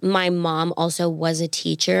like my mom also was a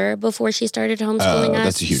teacher before she started homeschooling us.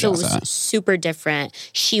 That's a huge so asset. It was super different.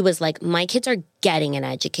 She was like, my kids are getting an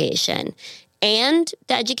education. And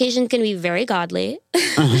the education is going to be very godly.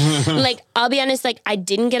 Like, I'll be honest, like, I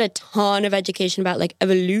didn't get a ton of education about, like,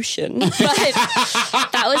 evolution. But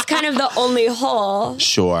that was kind of the only hole.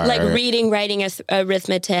 Sure. Like, reading, writing,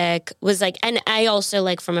 arithmetic was, like... And I also,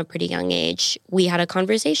 like, from a pretty young age, we had a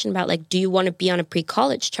conversation about, like, do you want to be on a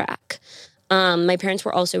pre-college track? My parents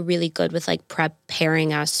were also really good with, like,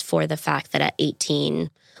 preparing us for the fact that at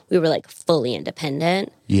 18, we were, like, fully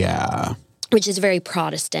independent. Yeah. Which is a very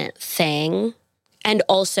Protestant thing. And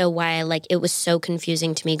also why, like, it was so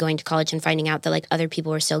confusing to me going to college and finding out that, like, other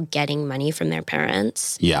people were still getting money from their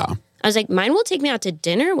parents. Yeah. I was like, mine will take me out to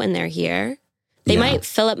dinner when they're here. They might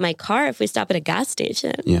fill up my car if we stop at a gas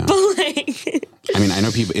station. Yeah. But, like... I mean, I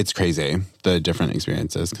know people, it's crazy, the different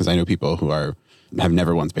experiences, because I know people who have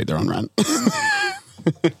never once paid their own rent.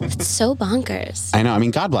 It's so bonkers. I know. I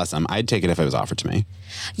mean, God bless them. I'd take it if it was offered to me.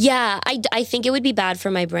 Yeah, I think it would be bad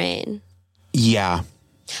for my brain. Yeah.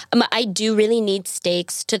 I do really need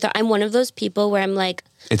stakes to... I'm one of those people where I'm like...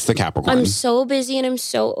 It's the Capricorn. I'm so busy and I'm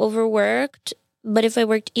so overworked. But if I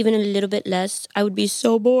worked even a little bit less, I would be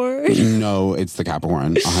so bored. No, it's the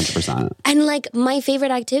Capricorn, 100%. And like my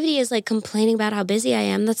favorite activity is like complaining about how busy I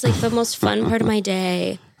am. That's like the most fun part of my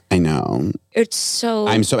day. I know. It's so...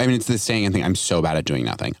 I mean, it's the saying thing. I'm so bad at doing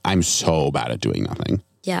nothing. I'm so bad at doing nothing.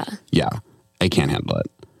 Yeah. Yeah. I can't handle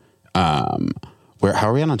it. How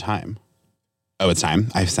are we on time? Oh, it's time.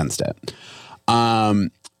 I've sensed it.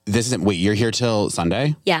 Wait, you're here till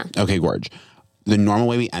Sunday? Yeah. Okay, gorge. The normal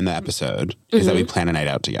way we end the episode is that we plan a night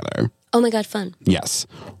out together. Oh my God, fun. Yes.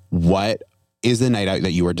 What is the night out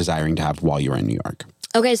that you were desiring to have while you were in New York?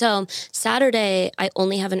 Okay, so Saturday, I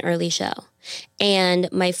only have an early show.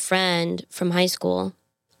 And my friend from high school,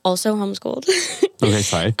 also homeschooled. Okay,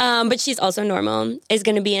 sorry. But she's also normal, is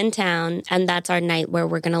going to be in town. And that's our night where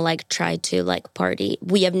we're going to like try to like party.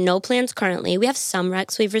 We have no plans currently. We have some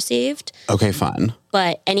recs we've received. Okay, fun.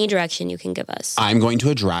 But any direction you can give us. I'm going to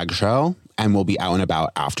a drag show and we'll be out and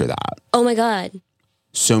about after that. Oh my God.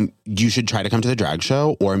 So you should try to come to the drag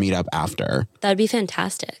show or meet up after. That'd be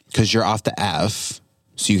fantastic. Because you're off the F,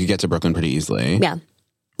 so you could get to Brooklyn pretty easily. Yeah.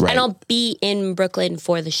 Right. And I'll be in Brooklyn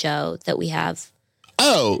for the show that we have.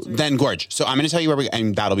 Oh, then gorge. So I'm going to tell you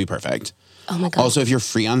and that'll be perfect. Oh my God. Also, if you're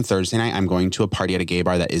free on Thursday night, I'm going to a party at a gay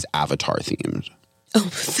bar that is Avatar themed. Oh,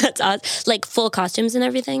 that's awesome. Like full costumes and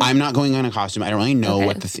everything? I'm not going in a costume. I don't really know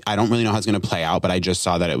Okay. I don't really know how it's going to play out, but I just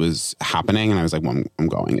saw that it was happening and I was like, well, I'm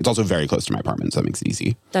going. It's also very close to my apartment, so that makes it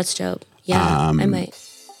easy. That's dope. Yeah, I might.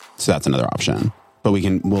 So that's another option. But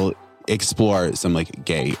we'll explore some like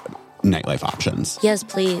gay nightlife options. Yes,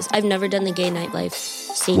 please. I've never done the gay nightlife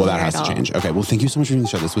scene. Well, that here has at to all. change. Okay, well, thank you so much for doing the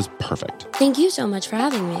show. This was perfect. Thank you so much for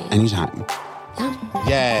having me. Anytime. Yeah.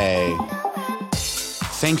 Yay.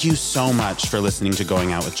 Thank you so much for listening to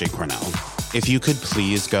Going Out with Jake Cornell. If you could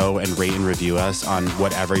please go and rate and review us on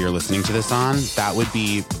whatever you're listening to this on, that would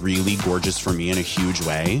be really gorgeous for me in a huge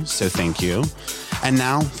way. So thank you. And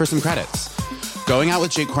now for some credits. Going Out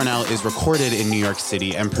with Jake Cornell is recorded in New York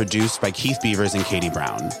City and produced by Keith Beavers and Katie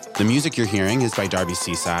Brown. The music you're hearing is by Darby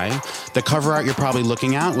Seaside. The cover art you're probably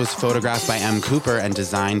looking at was photographed by M. Cooper and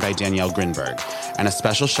designed by Danielle Grinberg. And a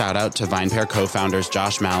special shout out to VinePair co-founders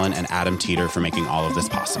Josh Mallon and Adam Teeter for making all of this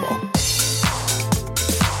possible.